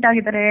ಡಿಫ್ರೆಂಟ್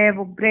ಆಗಿದ್ದಾರೆ.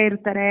 ಒಬ್ರೇ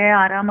ಇರ್ತಾರೆ,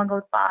 ಆರಾಮಾಗಿ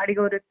ಅವ್ರ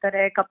ಪಾಡಿಗವ್ರು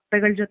ಇರ್ತಾರೆ,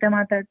 ಕಪ್ಪೆಗಳ ಜೊತೆ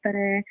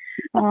ಮಾತಾಡ್ತಾರೆ,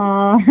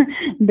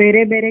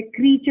 ಬೇರೆ ಬೇರೆ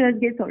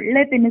ಕ್ರೀಚರ್ಸ್ಗೆ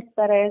ಸೊಳ್ಳೆ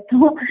ತಿನ್ನಿಸ್ತಾರೆ. ಸೊ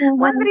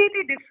ಒಂದ್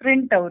ರೀತಿ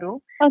ಡಿಫ್ರೆಂಟ್ ಅವರು.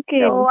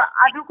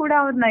 ಅದು ಕೂಡ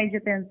ಅವ್ರ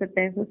ನೈಜತೆ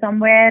ಅನ್ಸುತ್ತೆ. ಸೊ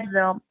ಸಮ್ವೇರ್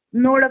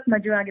ನೋಡಕ್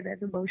ಮಜವಾಗಿದೆ.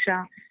 ಅದು ಬಹುಶಃ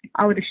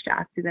ಅವ್ರು ಇಷ್ಟ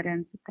ಆಗ್ತಿದ್ದಾರೆ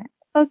ಅನ್ಸುತ್ತೆ.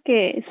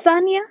 ಓಕೆ.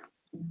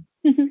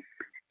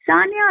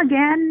 ಸಾನಿಯಾ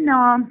ಅಗೇನ್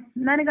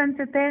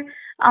ನನಗನ್ಸುತ್ತೆ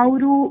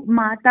ಅವರು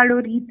ಮಾತಾಡೋ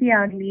ರೀತಿ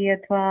ಆಗ್ಲಿ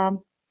ಅಥವಾ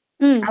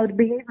ಅವ್ರು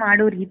ಬಿಹೇವ್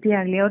ಮಾಡೋ ರೀತಿ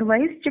ಆಗ್ಲಿ, ಅವ್ರ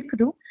ವಯಸ್ಸು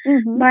ಚಿಕ್ಕದು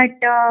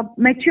ಬಟ್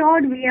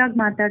ಮೆಚ್ಯೂರ್ಡ್ ವೇ ಆಗಿ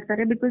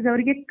ಮಾತಾಡ್ತಾರೆ. ಬಿಕಾಸ್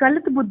ಅವ್ರಿಗೆ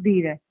ಕಲಿತ ಬುದ್ಧಿ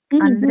ಇದೆ,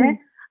 ಅಂದ್ರೆ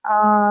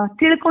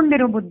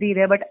ತಿಳ್ಕೊಂಡಿರೋ ಬುದ್ಧಿ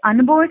ಇದೆ. ಬಟ್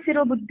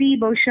ಅನುಭವಿಸಿರೋ ಬುದ್ಧಿ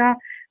ಬಹುಶಃ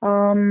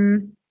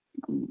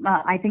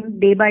I think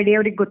day by day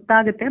ಅವ್ರಿಗೆ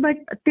ಗೊತ್ತಾಗುತ್ತೆ.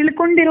 ಬಟ್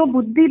ತಿಳ್ಕೊಂಡಿರೋ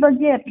ಬುದ್ಧಿ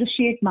ಬಗ್ಗೆ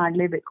ಅಪ್ರಿಶಿಯೇಟ್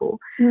ಮಾಡ್ಲೇಬೇಕು.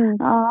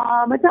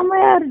 ಬಟ್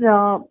ಸಮ್ವೇರ್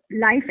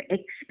ಲೈಫ್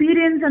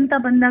ಎಕ್ಸ್ಪೀರಿಯನ್ಸ್ ಅಂತ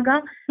ಬಂದಾಗ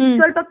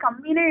ಸ್ವಲ್ಪ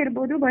ಕಮ್ಮಿನೇ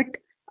ಇರ್ಬೋದು, ಬಟ್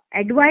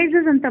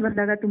ಅಡ್ವೈಸಸ್ ಅಂತ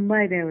ಬಂದಾಗ ತುಂಬಾ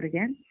ಇದೆ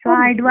ಅವ್ರಿಗೆ. ಸೊ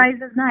ಆ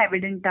ಅಡ್ವೈಸಸ್ ನ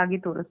ಎವಿಡೆಂಟ್ ಆಗಿ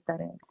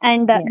ತೋರಿಸ್ತಾರೆ.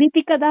 And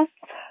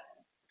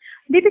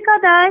Deepika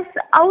Das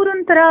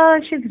ಅವ್ರೊಂಥರ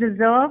ಶಿಸ್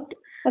reserved.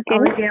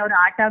 ಅವ್ರಿಗೆ ಅವ್ರ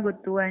ಆಟ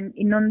ಗೊತ್ತು. ಅಂಡ್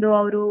ಇನ್ನೊಂದು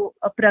ಅವರು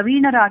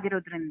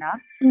ಪ್ರವೀಣರಾಗಿರೋದ್ರಿಂದ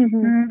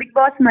ಬಿಗ್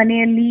ಬಾಸ್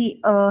ಮನೆಯಲ್ಲಿ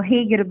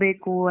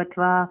ಹೇಗಿರ್ಬೇಕು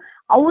ಅಥವಾ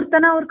ಅವ್ರ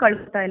ತನ ಅವ್ರು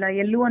ಕಳ್ಕೊತಾ ಇಲ್ಲ.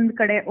 ಎಲ್ಲೂ ಒಂದ್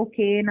ಕಡೆ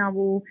ಓಕೆ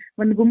ನಾವು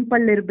ಒಂದ್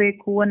ಗುಂಪಲ್ಲಿ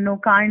ಇರ್ಬೇಕು ಅನ್ನೋ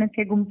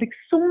ಕಾರಣಕ್ಕೆ ಗುಂಪಿಗೆ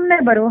ಸುಮ್ನೆ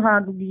ಬರೋ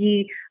ಹಾಗೆ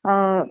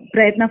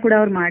ಪ್ರಯತ್ನ ಕೂಡ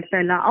ಅವ್ರು ಮಾಡ್ತಾ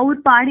ಇಲ್ಲ. ಅವ್ರ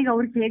ಪಾಡಿಗೆ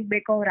ಅವ್ರಿಗೆ ಹೇಗ್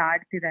ಬೇಕೋ ಅವ್ರು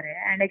ಆಡ್ತಿದ್ದಾರೆ.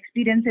 ಅಂಡ್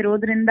ಎಕ್ಸ್ಪೀರಿಯನ್ಸ್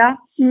ಇರೋದ್ರಿಂದ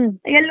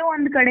ಎಲ್ಲೋ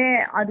ಒಂದ್ ಕಡೆ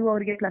ಅದು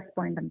ಅವ್ರಿಗೆ ಪ್ಲಸ್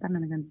ಪಾಯಿಂಟ್ ಅಂತ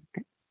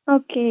ನನಗನ್ಸುತ್ತೆ.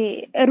 ಓಕೆ.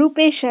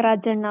 ರೂಪೇಶ್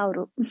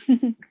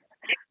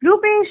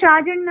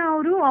ರಾಜಣ್ಣ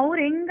ಅವರು ಅವ್ರು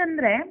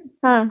ಹೆಂಗಂದ್ರೆ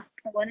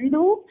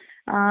ಒಂದು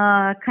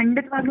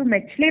ಖಂಡಿತವಾಗ್ಲೂ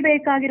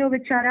ಮೆಚ್ಚಲೇಬೇಕಾಗಿರೋ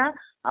ವಿಚಾರ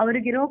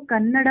ಅವ್ರಿಗಿರೋ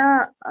ಕನ್ನಡ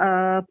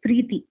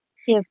ಪ್ರೀತಿ,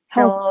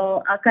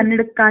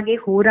 ಕನ್ನಡಕ್ಕಾಗಿ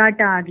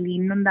ಹೋರಾಟ ಆಗ್ಲಿ,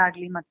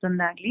 ಇನ್ನೊಂದಾಗ್ಲಿ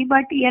ಮತ್ತೊಂದಾಗ್ಲಿ.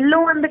 ಬಟ್ ಎಲ್ಲೋ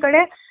ಒಂದ್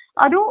ಕಡೆ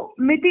ಅದು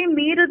ಮಿತಿ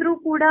ಮೀರಿದ್ರು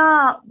ಕೂಡ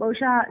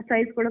ಬಹುಶಃ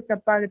ಸಹಿಸ್ಕೊಳ್ಳೋಕ್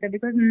ತಪ್ಪಾಗುತ್ತೆ.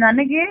 ಬಿಕಾಸ್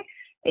ನನಗೆ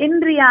ಇನ್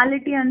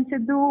ರಿಯಾಲಿಟಿ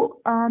ಅನ್ಸಿದ್ದು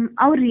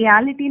ಅವ್ರ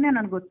ರಿಯಾಲಿಟಿನೇ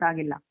ನನ್ಗೆ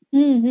ಗೊತ್ತಾಗಿಲ್ಲ.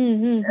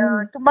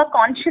 ತುಂಬಾ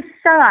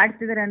ಕಾನ್ಶಿಯಸ್ ಆಗಿ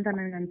ಆಡ್ತಿದಾರೆ ಅಂತ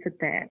ನನ್ಗೆ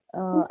ಅನ್ಸುತ್ತೆ.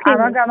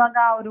 ಅವಾಗ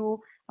ಅವರು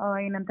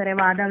ಏನಂತಾರೆ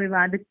ವಾದ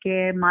ವಿವಾದಕ್ಕೆ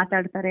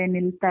ಮಾತಾಡ್ತಾರೆ,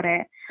 ನಿಲ್ತಾರೆ.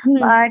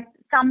 ಬಟ್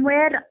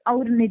ಸಮ್ವೇರ್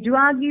ಅವ್ರು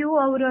ನಿಜವಾಗಿಯೂ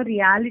ಅವರ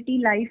ರಿಯಾಲಿಟಿ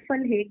ಲೈಫ್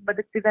ಅಲ್ಲಿ ಹೇಗ್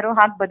ಬದುಕ್ತಿದಾರೋ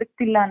ಹಾಗೆ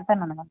ಬದುಕ್ತಿಲ್ಲ ಅಂತ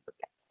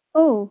ನನಗನ್ಸುತ್ತೆ.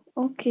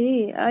 Okay,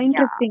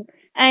 interesting.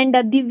 ಅಂಡ್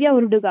ದಿವ್ಯಾ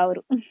ಹುಡುಗ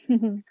ಅವರು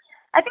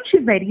I think she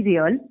is very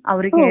real.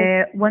 ಅವರಿಗೆ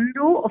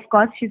ಒಂದು of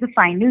course she is a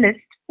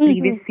finalist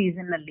previous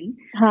season ಅಲ್ಲಿ.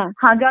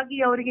 ಹಾಗಾಗಿ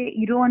ಅವ್ರಿಗೆ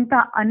ಇರುವಂತ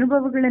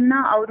ಅನುಭವಗಳನ್ನ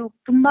ಅವರು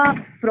ತುಂಬಾ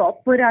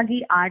ಪ್ರಾಪರ್ ಆಗಿ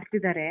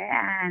ಆಡ್ತಿದ್ದಾರೆ.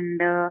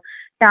 ಅಂಡ್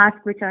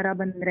ಟಾಸ್ಕ್ ವಿಚಾರ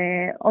ಬಂದ್ರೆ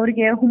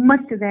ಅವ್ರಿಗೆ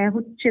ಹುಮ್ಮಸ್ಸಿದೆ,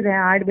 ಹುಚ್ಚಿದೆ,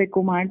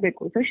 ಆಡ್ಬೇಕು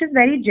ಮಾಡ್ಬೇಕು. So she is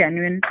very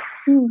genuine.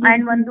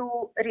 And ಒಂದು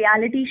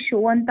ರಿಯಾಲಿಟಿ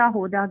ಶೋ ಅಂತ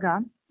ಹೋದಾಗ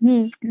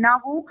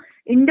ನಾವು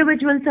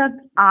ಇಂಡಿವಿಜುವಲ್ಸ್ ಆಗಿ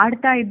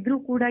ಆಡ್ತಾ ಇದ್ರು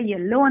ಕೂಡ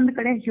ಎಲ್ಲೋ ಒಂದ್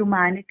ಕಡೆ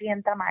ಹ್ಯುಮ್ಯಾನಿಟಿ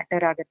ಅಂತ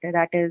ಮ್ಯಾಟರ್ ಆಗುತ್ತೆ.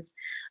 ದಟ್ ಈಸ್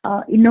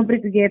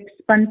ಇನ್ನೊಬ್ರಿಗೆ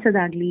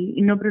ಸ್ಪಂದಿಸೋದಾಗ್ಲಿ,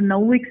 ಇನ್ನೊಬ್ರು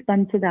ನೋವಿಗೆ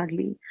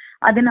ಸ್ಪಂದಿಸೋದಾಗ್ಲಿ,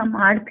 ಅದನ್ನ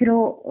ಮಾಡ್ತಿರೋ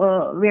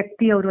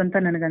ವ್ಯಕ್ತಿ ಅವರು ಅಂತ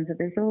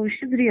ನನಗನ್ಸುತ್ತೆ. So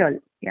she is real,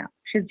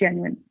 she is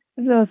genuine.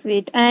 So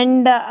sweet.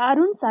 And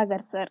Arun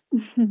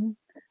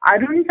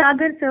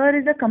Sagar sir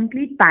is a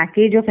complete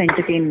package of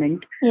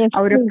entertainment.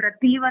 ಅವರ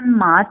ಪ್ರತಿ ಒಂದ್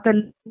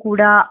ಮಾತಲ್ಲೂ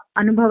ಕೂಡ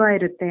ಅನುಭವ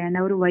ಇರುತ್ತೆ. ಅಂಡ್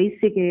ಅವ್ರ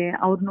ವಯಸ್ಸಿಗೆ,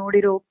 ಅವ್ರು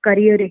ನೋಡಿರೋ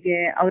ಕರಿಯರಿಗೆ,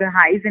 ಅವರ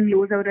ಹೈಸ್ ಅಂಡ್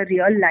ಲೋಸ್, ಅವರ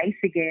ರಿಯಲ್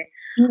ಲೈಫಿಗೆ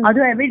ಅದು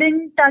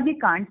ಎವಿಡೆಂಟ್ ಆಗಿ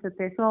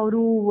ಕಾಣಿಸುತ್ತೆ. ಸೊ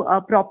ಅವರು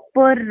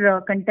proper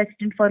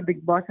contestant for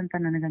big boss ಅಂತ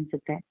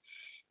ನನಗನ್ಸುತ್ತೆ.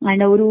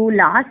 ಅಂಡ್ ಅವರು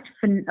ಲಾಸ್ಟ್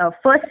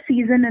ಫಸ್ಟ್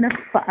ಸೀಸನ್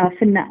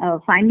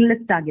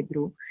ಫೈನಲಿಸ್ಟ್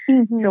ಆಗಿದ್ರು.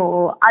 ಸೊ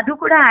ಅದು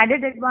ಕೂಡ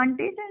ಆಡೆಡ್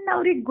ಅಡ್ವಾಂಟೇಜ್. ಅಂಡ್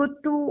ಅವ್ರಿಗೆ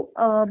ಗೊತ್ತು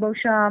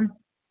ಬಹುಶಃ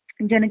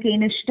ಜನಕ್ಕೆ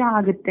ಏನ್ ಇಷ್ಟ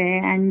ಆಗುತ್ತೆ.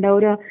 ಅಂಡ್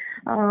ಅವರ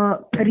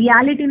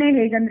ರಿಯಾಲಿಟಿನೇ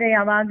ಹೇಗಂದ್ರೆ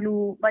ಯಾವಾಗ್ಲೂ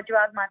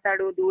ಮಜವಾಗಿ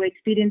ಮಾತಾಡೋದು,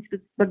 ಎಕ್ಸ್ಪೀರಿಯನ್ಸ್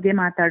ಬಗ್ಗೆ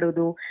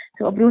ಮಾತಾಡೋದು.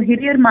 ಸೊ ಒಬ್ರು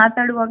ಹಿರಿಯರು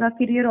ಮಾತಾಡುವಾಗ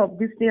ಕಿರಿಯರು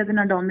ಆಬ್ವಿಯಸ್ಲಿ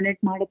ಅದನ್ನ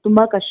ಡಾಮಿನೇಟ್ ಮಾಡೋದು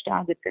ತುಂಬಾ ಕಷ್ಟ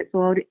ಆಗುತ್ತೆ. ಸೊ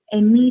ಅವ್ರು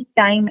any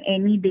time,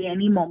 any day,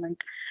 any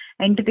moment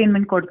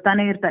entertainment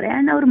ಕೊಡ್ತಾನೆ ಇರ್ತಾರೆ.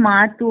 ಅಂಡ್ ಅವ್ರ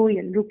ಮಾತು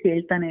ಎಲ್ಲರೂ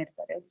ಕೇಳ್ತಾನೆ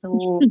ಇರ್ತಾರೆ. So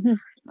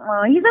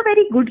is a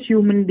very good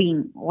human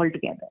being all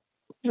together.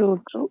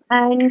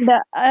 And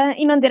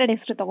ಇನ್ನೊಂದೆರಡು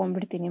ಹೆಸರು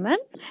ತಗೊಂಡ್ಬಿಡ್ತೀನಿ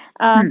ಮ್ಯಾಮ್.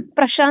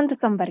 ಪ್ರಶಾಂತ್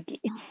ಸಂಬರ್ಗಿ.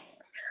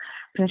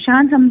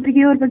 ಪ್ರಶಾಂತ್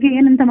ಸಂಬರ್ಗಿ ಅವ್ರ ಬಗ್ಗೆ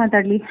ಏನಂತ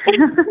ಮಾತಾಡ್ಲಿ.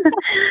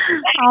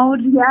 ಅವ್ರ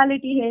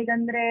ರಿಯಾಲಿಟಿ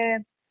ಹೇಗಂದ್ರೆ,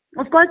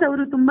 ಅಫ್ಕೋರ್ಸ್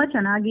ಅವರು ತುಂಬಾ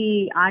ಚೆನ್ನಾಗಿ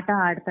ಆಟ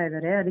ಆಡ್ತಾ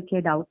ಇದಾರೆ, ಅದಕ್ಕೆ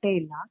ಡೌಟೇ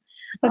ಇಲ್ಲ.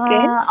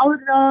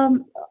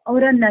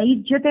 ಅವರ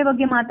ನೈಜತೆ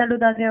ಬಗ್ಗೆ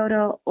ಮಾತಾಡೋದಾದ್ರೆ,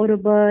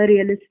 ಅವರೊಬ್ಬ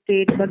ರಿಯಲ್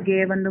ಎಸ್ಟೇಟ್ ಬಗ್ಗೆ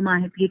ಒಂದು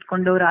ಮಾಹಿತಿ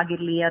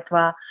ಇಟ್ಕೊಂಡವ್ರಾಗಿರ್ಲಿ,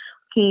 ಅಥವಾ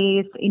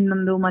ಕೇಸ್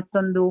ಇನ್ನೊಂದು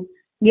ಮತ್ತೊಂದು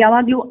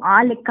ಯಾವಾಗ್ಲೂ ಆ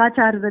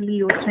ಲೆಕ್ಕಾಚಾರದಲ್ಲಿ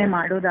ಯೋಚನೆ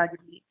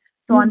ಮಾಡೋದಾಗಿರ್ಲಿ.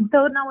 ಸೊ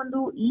ಅಂತವ್ರನ್ನ ಒಂದು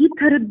ಈ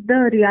ತರದ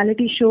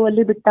ರಿಯಾಲಿಟಿ ಶೋ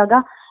ಅಲ್ಲಿ ಬಿಟ್ಟಾಗ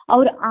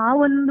ಅವ್ರು ಆ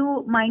ಒಂದು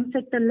ಮೈಂಡ್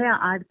ಸೆಟ್ ಅಲ್ಲೇ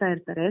ಆಡ್ತಾ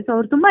ಇರ್ತಾರೆ. ಸೊ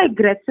ಅವ್ರು ತುಂಬಾ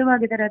ಅಗ್ರೆಸಿವ್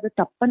ಆಗಿದ್ದಾರೆ. ಅದು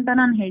ತಪ್ಪಂತ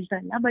ನಾನು ಹೇಳ್ತಾ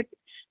ಇಲ್ಲ, ಬಟ್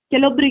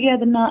ಕೆಲವೊಬ್ಬರಿಗೆ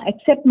ಅದನ್ನ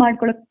ಅಕ್ಸೆಪ್ಟ್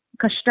ಮಾಡ್ಕೊಳಕ್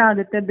ಕಷ್ಟ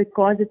ಆಗುತ್ತೆ,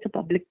 because it's a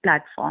public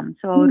platform.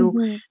 So ಅವರು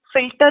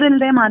ಫಿಲ್ಟರ್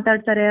ಇಲ್ಲದೆ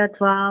ಮಾತಾಡ್ತಾರೆ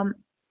ಅಥವಾ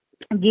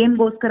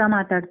ಗೇಮ್ಗೋಸ್ಕರ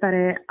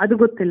ಮಾತಾಡ್ತಾರೆ, ಅದು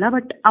ಗೊತ್ತಿಲ್ಲ.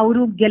 ಬಟ್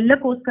ಅವರು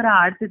ಗೆಲ್ಲಕ್ಕೋಸ್ಕರ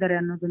ಆಡ್ತಿದ್ದಾರೆ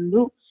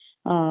ಅನ್ನೋದೊಂದು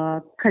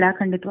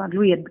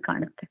ಖಂಡಿತವಾಗ್ಲೂ ಎದ್ದು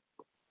ಕಾಣುತ್ತೆ.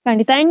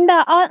 ಖಂಡಿತ. ಅಂಡ್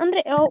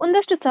ಅಂದ್ರೆ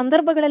ಒಂದಷ್ಟು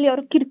ಸಂದರ್ಭಗಳಲ್ಲಿ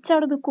ಅವರು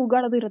ಕಿರ್ಚಾಡೋದು,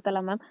 ಕೂಗಾಡೋದು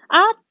ಇರುತ್ತಲ್ಲ ಮ್ಯಾಮ್,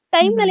 ಆ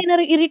ಟೈಮ್ ನಲ್ಲಿ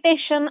ಏನಾದ್ರು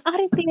ಇರಿಟೇಷನ್ ಆ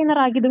ರೀತಿ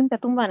ಏನಾರು ಆಗಿದೆ ಉಂಟಾ?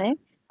 ತುಂಬಾನೇ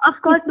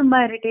ಅಫ್ಕೋರ್ಸ್ ತುಂಬಾ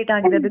ಇರಿಟೇಟ್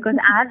ಆಗಿದೆ. ಬಿಕಾಸ್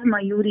ಆಸ್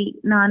ಮಯೂರಿ,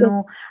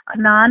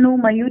 ನಾನು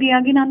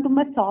ಮಯೂರಿಯಾಗಿ ನಾನು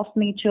ತುಂಬಾ ಸಾಫ್ಟ್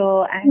ನೇಚರ್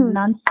ಅಂಡ್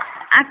ನಾನು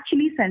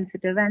ಆಕ್ಚುಲಿ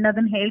ಸೆನ್ಸಿಟಿವ್. ಅಂಡ್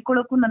ಅದನ್ನ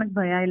ಹೇಳ್ಕೊಳಕ್ಕೂ ನನಗ್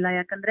ಭಯ ಇಲ್ಲ,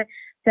 ಯಾಕಂದ್ರೆ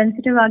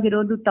ಸೆನ್ಸಿಟಿವ್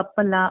ಆಗಿರೋದು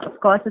ತಪ್ಪಲ್ಲ.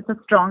 Of course it's a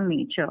strong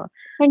nature.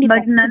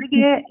 But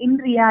ನನಗೆ ಇನ್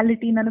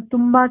ರಿಯಾಲಿಟಿ ನನಗೆ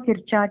ತುಂಬಾ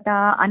ಕಿರ್ಚಾಟ,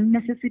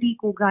 ಅನ್ನೆಸೆಸರಿ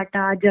ಕೂಗಾಟ,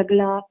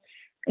 ಜಗಳ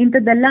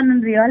ಇಂಥದ್ದೆಲ್ಲ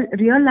ನನ್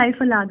ರಿಯಲ್ ಲೈಫ್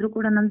ಅಲ್ಲಿ ಆದ್ರೂ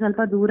ಕೂಡ ನಾನು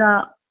ಸ್ವಲ್ಪ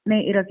ದೂರನೇ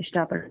ಇರಕ್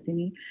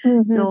ಇಷ್ಟಪಡ್ತೀನಿ.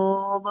 ಸೊ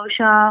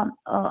ಬಹುಶಃ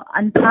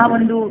ಅಂತ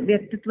ಒಂದು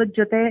ವ್ಯಕ್ತಿತ್ವದ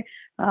ಜೊತೆ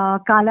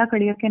ಕಾಲ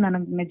ಕಳಿಯೋಕೆ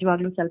ನನಗ್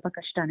ನಿಜವಾಗ್ಲೂ ಸ್ವಲ್ಪ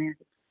ಕಷ್ಟನೇ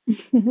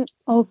ಆಗುತ್ತೆ.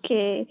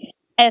 ಓಕೆ.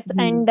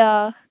 ಅಂಡ್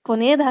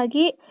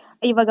ಕೊನೆಯದಾಗಿ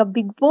ಇವಾಗ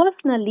ಬಿಗ್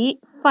ಬಾಸ್ ನಲ್ಲಿ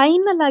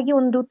ಫೈನಲ್ ಆಗಿ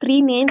ಒಂದು 3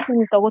 ನೇಮ್ಸ್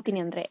ನೀವು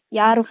ತಗೋತೀನಿ ಅಂದ್ರೆ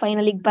ಯಾರು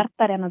ಫೈನಲ್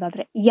ಬರ್ತಾರೆ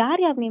ಅನ್ನೋದಾದ್ರೆ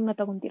ಯಾರ್ಯಾವ ನೇಮ್ ನ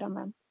ತಗೊಂತೀರಾ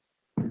ಮ್ಯಾಮ್?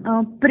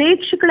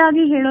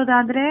 ಪ್ರೇಕ್ಷಕರಾಗಿ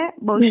ಹೇಳೋದಾದ್ರೆ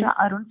ಬಹುಶಃ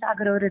ಅರುಣ್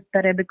ಸಾಗರ್ ಅವ್ರು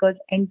ಇರ್ತಾರೆ. ಬಿಕಾಸ್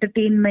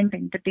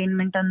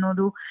ಎಂಟರ್ಟೈನ್ಮೆಂಟ್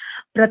ಅನ್ನೋದು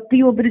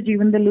ಪ್ರತಿಯೊಬ್ಬರ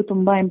ಜೀವನದಲ್ಲೂ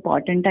ತುಂಬಾ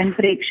ಇಂಪಾರ್ಟೆಂಟ್. ಅಂಡ್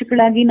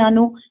ಪ್ರೇಕ್ಷಕರಾಗಿ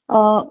ನಾನು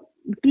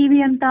ಟಿವಿ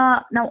ಅಂತ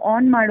ನಾವು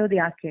ಆನ್ ಮಾಡೋದು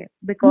ಯಾಕೆ?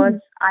 Because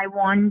I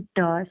want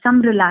some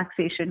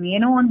relaxation.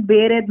 ಏನೋ ಒಂದ್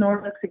ಬೇರೆದ್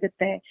ನೋಡೋಕ್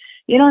ಸಿಗುತ್ತೆ,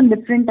 ಏನೋ ಒಂದ್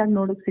ಡಿಫ್ರೆಂಟ್ ಆಗಿ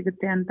ನೋಡೋಕ್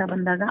ಸಿಗುತ್ತೆ ಅಂತ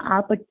ಬಂದಾಗ ಆ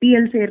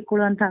ಪಟ್ಟಿಯಲ್ಲಿ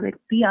ಸೇರ್ಕೊಳ್ಳುವಂತ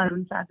ವ್ಯಕ್ತಿ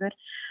ಅರುಣ್ ಸಾಗರ್.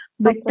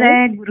 ಬಿಟ್ರೆ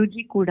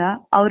ಗುರುಜಿ ಕೂಡ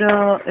ಅವರ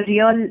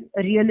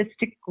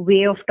ರಿಯಲಿಸ್ಟಿಕ್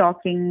ವೇ ಆಫ್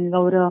ಟಾಕಿಂಗ್,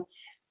 ಅವರ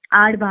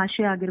ಆಡ್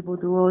ಭಾಷೆ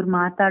ಆಗಿರ್ಬೋದು, ಅವ್ರು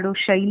ಮಾತಾಡೋ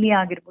ಶೈಲಿ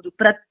ಆಗಿರ್ಬೋದು,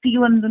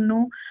 ಪ್ರತಿಯೊಂದನ್ನು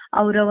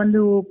ಅವರ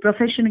ಒಂದು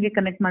ಪ್ರೊಫೆಷನ್ಗೆ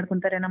ಕನೆಕ್ಟ್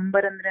ಮಾಡ್ಕೊಂತಾರೆ.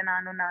 ನಂಬರ್ ಅಂದ್ರೆ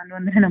ನಾನು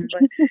ಅಂದ್ರೆ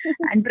ನಂಬರ್.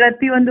 ಅಂಡ್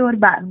ಪ್ರತಿಯೊಂದು ಅವ್ರ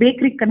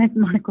ಬೇಕ್ರಿಗೆ ಕನೆಕ್ಟ್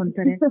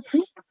ಮಾಡ್ಕೊಂತಾರೆ.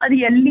 ಅದು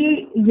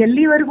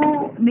ಎಲ್ಲಿವರೆಗೂ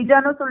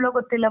ನಿಜಾನೋ ಸುಳ್ಳೋ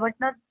ಗೊತ್ತಿಲ್ಲ, ಬಟ್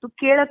ನಾ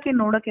ಕೇಳಕ್ಕೆ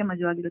ನೋಡಕ್ಕೆ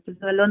ಮಜವಾಗಿರುತ್ತೆ.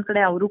 ಸೊ ಅಲ್ಲೊಂದ್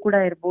ಕಡೆ ಅವರು ಕೂಡ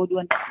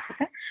ಇರ್ಬೋದು ಅಂತ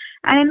ಅನ್ಸುತ್ತೆ.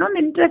 ಅಂಡ್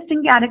ಇನ್ನೊಂದು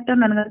interesting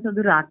character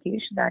ನನಗನ್ಸೋದು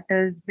Rakesh. That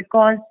is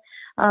because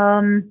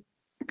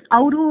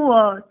ಅವರು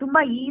ತುಂಬಾ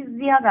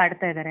ಈಸಿಯಾಗಿ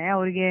ಆಡ್ತಾ ಇದ್ದಾರೆ.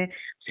 ಅವ್ರಿಗೆ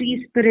ಫ್ರೀ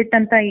ಸ್ಪಿರಿಟ್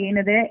ಅಂತ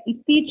ಏನಿದೆ,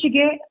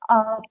 ಇತ್ತೀಚೆಗೆ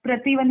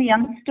ಪ್ರತಿ ಒಂದು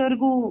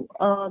ಯಂಗ್ಸ್ಟರ್ಗೂ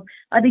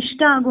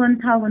ಅದಿಷ್ಟ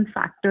ಆಗುವಂತಹ ಒಂದು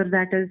factor,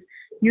 that is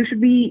you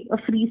should be a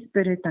free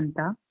spirit ಅಂತ.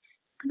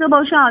 ಸೊ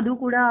ಬಹುಶಃ ಅದು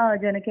ಕೂಡ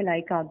ಜನಕ್ಕೆ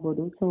ಲೈಕ್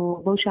ಆಗ್ಬೋದು. ಸೊ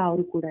ಬಹುಶಃ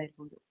ಅವರು ಕೂಡ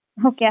ಇರ್ಬೋದು.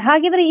 ಓಕೆ,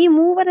 ಹಾಗಿದ್ರೆ ಈ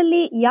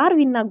ಮೂವರಲ್ಲಿ ಯಾರು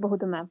ವಿನ್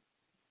ಆಗಬಹುದು ಮ್ಯಾಮ್?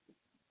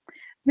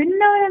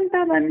 ವಿನ್ನರ್ ಅಂತ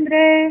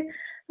ಬಂದ್ರೆ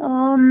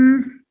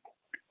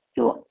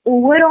ಸೊ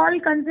ಓವರ್ ಆಲ್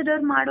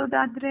ಕನ್ಸಿಡರ್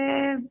ಮಾಡೋದಾದ್ರೆ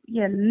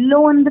ಎಲ್ಲೋ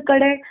ಒಂದ್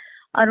ಕಡೆ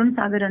ಅರುಣ್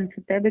ಸಾಗರ್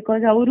ಅನ್ಸುತ್ತೆ.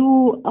 ಬಿಕಾಸ್ ಅವರು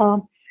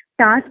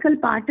ಟಾಸ್ಕ್ ಅಲ್ಲಿ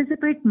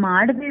ಪಾರ್ಟಿಸಿಪೇಟ್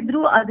ಮಾಡದೇ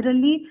ಇದ್ರು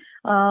ಅದರಲ್ಲಿ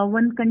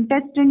ಒಂದ್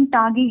ಕಂಟೆಸ್ಟೆಂಟ್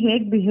ಆಗಿ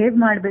ಹೇಗ್ ಬಿಹೇವ್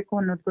ಮಾಡ್ಬೇಕು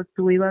ಅನ್ನೋದು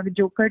ಗೊತ್ತು. ಇವಾಗ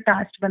ಜೋಕರ್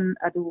ಟಾಸ್ಕ್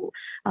ಅದು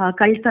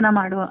ಕಳ್ತನ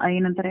ಮಾಡೋ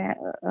ಏನಂತಾರೆ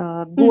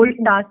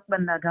ಗೋಲ್ಡ್ ಟಾಸ್ಕ್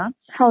ಬಂದಾಗ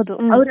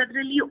ಅವ್ರು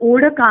ಅದ್ರಲ್ಲಿ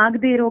ಓಡಕ್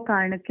ಆಗದೆ ಇರೋ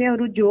ಕಾರಣಕ್ಕೆ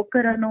ಅವರು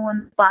ಜೋಕರ್ ಅನ್ನೋ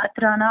ಒಂದು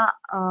ಪಾತ್ರನ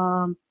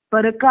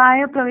ಪರಕಾಯ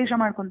ಪ್ರವೇಶ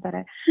ಮಾಡ್ಕೊಂತಾರೆ.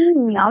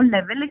 ಯಾವ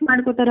ಲೆವೆಲ್ಗೆ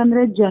ಮಾಡ್ಕೋತಾರೆ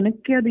ಅಂದ್ರೆ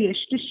ಜನಕ್ಕೆ ಅದು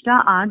ಎಷ್ಟಿಷ್ಟ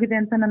ಆಗಿದೆ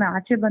ಅಂತ ನಾನು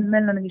ಆಚೆ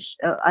ಬಂದ್ಮೇಲೆ ನನಗೆ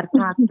ಅರ್ಥ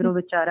ಆಗ್ತಿರೋ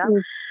ವಿಚಾರ.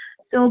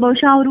 ಸೊ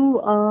ಬಹುಶಃ ಅವರು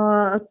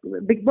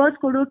ಬಿಗ್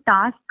ಬಾಸ್ ಕೊಡೋ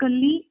ಟಾಸ್ಕ್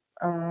ಅಲ್ಲಿ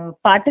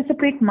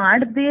ಪಾರ್ಟಿಸಿಪೇಟ್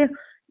ಮಾಡದೆ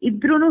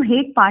ಇದ್ರೂನು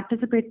ಹೇಗ್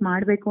ಪಾರ್ಟಿಸಿಪೇಟ್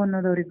ಮಾಡ್ಬೇಕು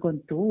ಅನ್ನೋದು ಅವ್ರಿಗೆ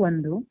ಗೊತ್ತು.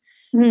 ಒಂದು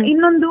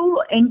ಇನ್ನೊಂದು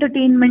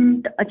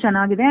ಎಂಟರ್ಟೈನ್ಮೆಂಟ್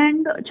ಚೆನ್ನಾಗಿದೆ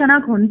ಅಂಡ್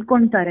ಚೆನ್ನಾಗಿ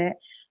ಹೊಂದ್ಕೊಂತಾರೆ.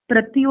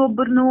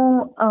 ಪ್ರತಿಯೊಬ್ಬರನ್ನು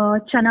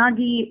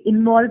ಚೆನ್ನಾಗಿ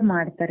ಇನ್ವಾಲ್ವ್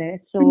ಮಾಡ್ತಾರೆ.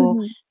 ಸೊ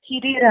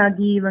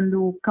ಹಿರಿಯರಾಗಿ ಒಂದು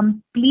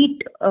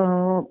complete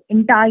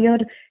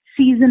entire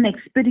season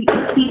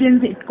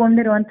experience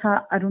ಇಟ್ಕೊಂಡಿರುವಂತಹ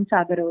Arun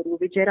Sagar ಅವರು,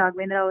 ವಿಜಯ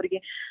ರಾಘವೇಂದ್ರ ಅವರಿಗೆ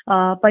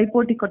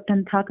ಪೈಪೋಟಿ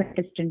ಕೊಟ್ಟಂತಹ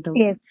ಕಂಟೆಸ್ಟೆಂಟ್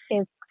ಅವರು.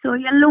 ಸೊ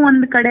ಎಲ್ಲೋ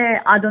ಒಂದ್ ಕಡೆ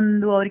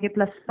ಅದೊಂದು ಅವ್ರಿಗೆ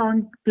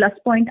ಪ್ಲಸ್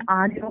ಪಾಯಿಂಟ್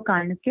ಆಗಿರೋ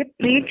ಕಾರಣಕ್ಕೆ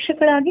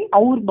ಪ್ರೇಕ್ಷಕರಾಗಿ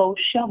ಅವ್ರ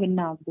ಬಹುಶಃ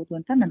ವಿನ್ ಆಗ್ಬೋದು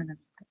ಅಂತ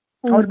ನನಗನ್ಸುತ್ತೆ.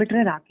 ಅವ್ರು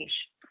ಬಿಟ್ರೆ Rakesh.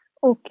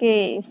 Okay,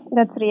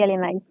 that's really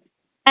nice.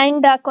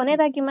 And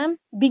ಕೊನೆಯದಾಗಿ ಮ್ಯಾಮ್,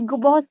 ಬಿಗ್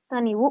ಬಾಸ್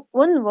ನ ನೀವು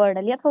ಒಂದ್ ವರ್ಡ್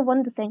ಅಲ್ಲಿ ಅಥವಾ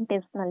ಒಂದು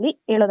ಸೆಂಟೆನ್ಸ್ ನಲ್ಲಿ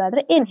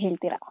ಹೇಳೋದಾದ್ರೆ ಏನ್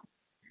ಹೇಳ್ತೀರಾ?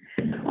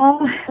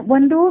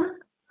 ಒಂದು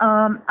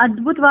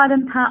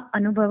ಅದ್ಭುತವಾದಂತಹ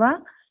ಅನುಭವ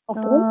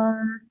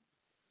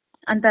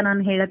ಅಂತ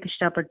ನಾನು ಹೇಳಕ್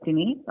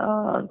ಇಷ್ಟಪಡ್ತೀನಿ.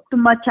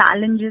 ತುಂಬಾ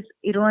ಚಾಲೆಂಜಸ್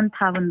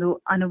ಇರುವಂತಹ ಒಂದು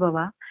ಅನುಭವ.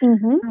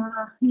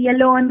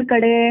 ಎಲ್ಲೋ ಒಂದ್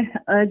ಕಡೆ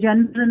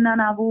ಜನರನ್ನ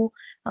ನಾವು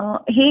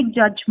ಹೇಗ್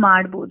ಜಡ್ಜ್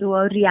ಮಾಡ್ಬೋದು,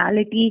 ಅವ್ರ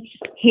ರಿಯಾಲಿಟಿ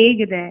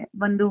ಹೇಗಿದೆ,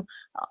 ಒಂದು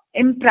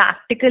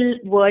ಇಂಪ್ರಾಕ್ಟಿಕಲ್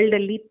ವರ್ಲ್ಡ್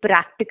ಅಲ್ಲಿ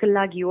ಪ್ರಾಕ್ಟಿಕಲ್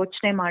ಆಗಿ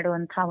ಯೋಚನೆ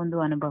ಮಾಡುವಂತಹ ಒಂದು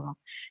ಅನುಭವ.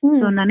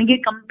 ಸೊ ನನಗೆ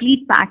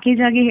ಕಂಪ್ಲೀಟ್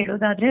ಪ್ಯಾಕೇಜ್ ಆಗಿ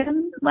ಹೇಳೋದಾದ್ರೆ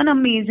ಒನ್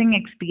ಅಮೇಸಿಂಗ್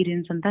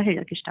ಎಕ್ಸ್ಪೀರಿಯನ್ಸ್ ಅಂತ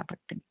ಹೇಳಕ್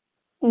ಇಷ್ಟಪಡ್ತೀನಿ.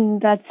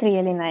 That's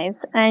really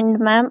nice. And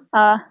ma'am,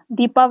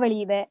 Deepavali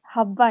ಇದೆ,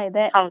 ಹಬ್ಬ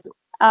ಇದೆ. ಹೌದು.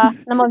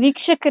 ನಮ್ಮ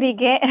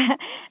ವೀಕ್ಷಕರಿಗೆ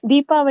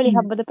ದೀಪಾವಳಿ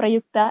ಹಬ್ಬದ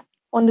ಪ್ರಯುಕ್ತ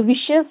ಒಂದು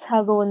ವಿಶಸ್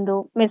ಹಾಗೂ ಒಂದು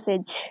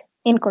ಮೆಸೇಜ್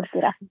ಏನ್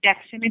ಕೊಡ್ತೀರಾ?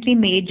 ಡೆಫಿನೆಟ್ಲಿ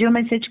ಮೇಜರ್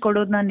ಮೆಸೇಜ್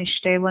ಕೊಡೋದು ನಾನು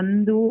ಇಷ್ಟೇ.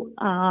 ಒಂದು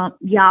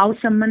ಯಾವ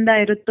ಸಂಬಂಧ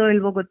ಇರುತ್ತೋ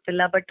ಇಲ್ವೋ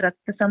ಗೊತ್ತಿಲ್ಲ, ಬಟ್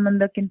ರಕ್ತ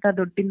ಸಂಬಂಧಕ್ಕಿಂತ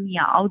ದೊಡ್ಡ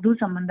ಯಾವ್ದೂ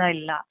ಸಂಬಂಧ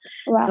ಇಲ್ಲ.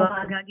 ಸೊ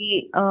ಹಾಗಾಗಿ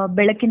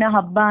ಬೆಳಕಿನ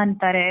ಹಬ್ಬ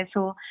ಅಂತಾರೆ.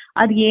 ಸೊ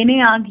ಅದ್ ಏನೇ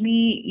ಆಗ್ಲಿ,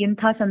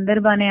 ಎಂಥ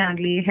ಸಂದರ್ಭನೇ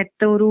ಆಗ್ಲಿ,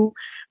 ಹೆತ್ತವರು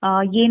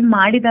ಏನ್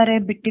ಮಾಡಿದ್ದಾರೆ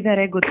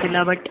ಬಿಟ್ಟಿದ್ದಾರೆ ಗೊತ್ತಿಲ್ಲ,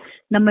 ಬಟ್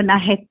ನಮ್ಮನ್ನ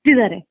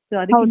ಹೆತ್ತಿದ್ದಾರೆ. ಸೊ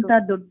ಅದಕ್ಕಿಂತ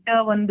ದೊಡ್ಡ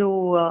ಒಂದು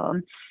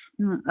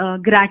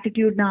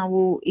ಗ್ರಾಟಿಟ್ಯೂಡ್ ನಾವು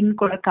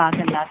ಕೊಡಕ್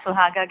ಆಗಲ್ಲ. ಸೊ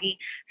ಹಾಗಾಗಿ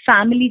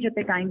ಫ್ಯಾಮಿಲಿ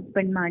ಜೊತೆ ಟೈಮ್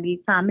ಸ್ಪೆಂಡ್ ಮಾಡಿ,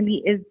 ಫ್ಯಾಮಿಲಿ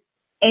ಇಸ್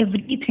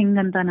ಎವ್ರಿಥಿಂಗ್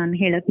ಅಂತ ನಾನು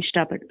ಹೇಳಕ್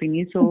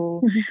ಇಷ್ಟಪಡ್ತೀನಿ. ಸೊ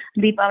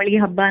ದೀಪಾವಳಿ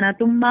ಹಬ್ಬನ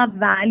ತುಂಬಾ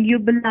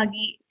ವ್ಯಾಲ್ಯೂಬಲ್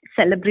ಆಗಿ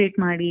ಸೆಲೆಬ್ರೇಟ್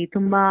ಮಾಡಿ,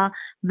 ತುಂಬಾ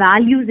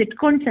ವ್ಯಾಲ್ಯೂಸ್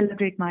ಇಟ್ಕೊಂಡು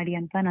ಸೆಲೆಬ್ರೇಟ್ ಮಾಡಿ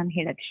ಅಂತ ನಾನು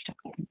ಹೇಳಕ್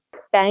ಇಷ್ಟಪಡ್ತೀನಿ.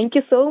 Thank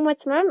you so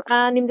much ma'am.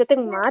 ನಿಮ್ ಜೊತೆ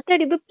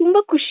ಮಾತಾಡಿದ್ದು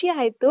ತುಂಬಾ ಖುಷಿ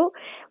ಆಯ್ತು.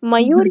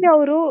 ಮಯೂರಿ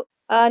ಅವರು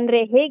ಅಂದ್ರೆ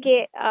ಹೇಗೆ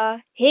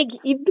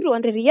ಇದ್ರು,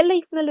 ಅಂದ್ರೆ ರಿಯಲ್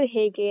ಲೈಫ್ ನಲ್ಲೂ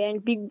ಹೇಗೆ ಅಂಡ್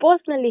ಬಿಗ್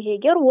ಬಾಸ್ ನಲ್ಲಿ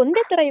ಹೇಗೆ ಅವ್ರು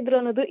ಒಂದೇ ತರ ಇದ್ರು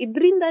ಅನ್ನೋದು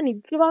ಇದರಿಂದ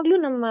ನಿಜವಾಗ್ಲೂ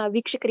ನಮ್ಮ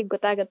ವೀಕ್ಷಕರಿಗೆ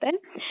ಗೊತ್ತಾಗುತ್ತೆ.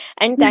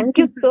 And thank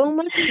you so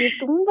much. ನೀವು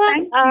ತುಂಬಾ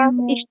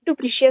ಇಷ್ಟು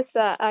ಪ್ರಿಷಿಯಸ್,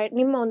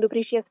 ನಿಮ್ಮ ಒಂದು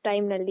ಪ್ರಿಷಿಯಸ್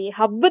ಟೈಮ್ ನಲ್ಲಿ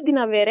ಹಬ್ಬದ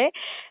ದಿನ ಬೇರೆ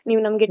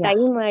ನೀವು ನಮ್ಗೆ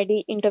ಟೈಮ್ ಮಾಡಿ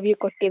ಇಂಟರ್ವ್ಯೂ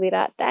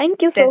ಕೊಟ್ಟಿದ್ದೀರಾ.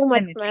 Thank you so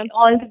much ma'am.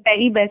 All the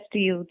very best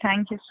to you.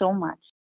 Thank you so much.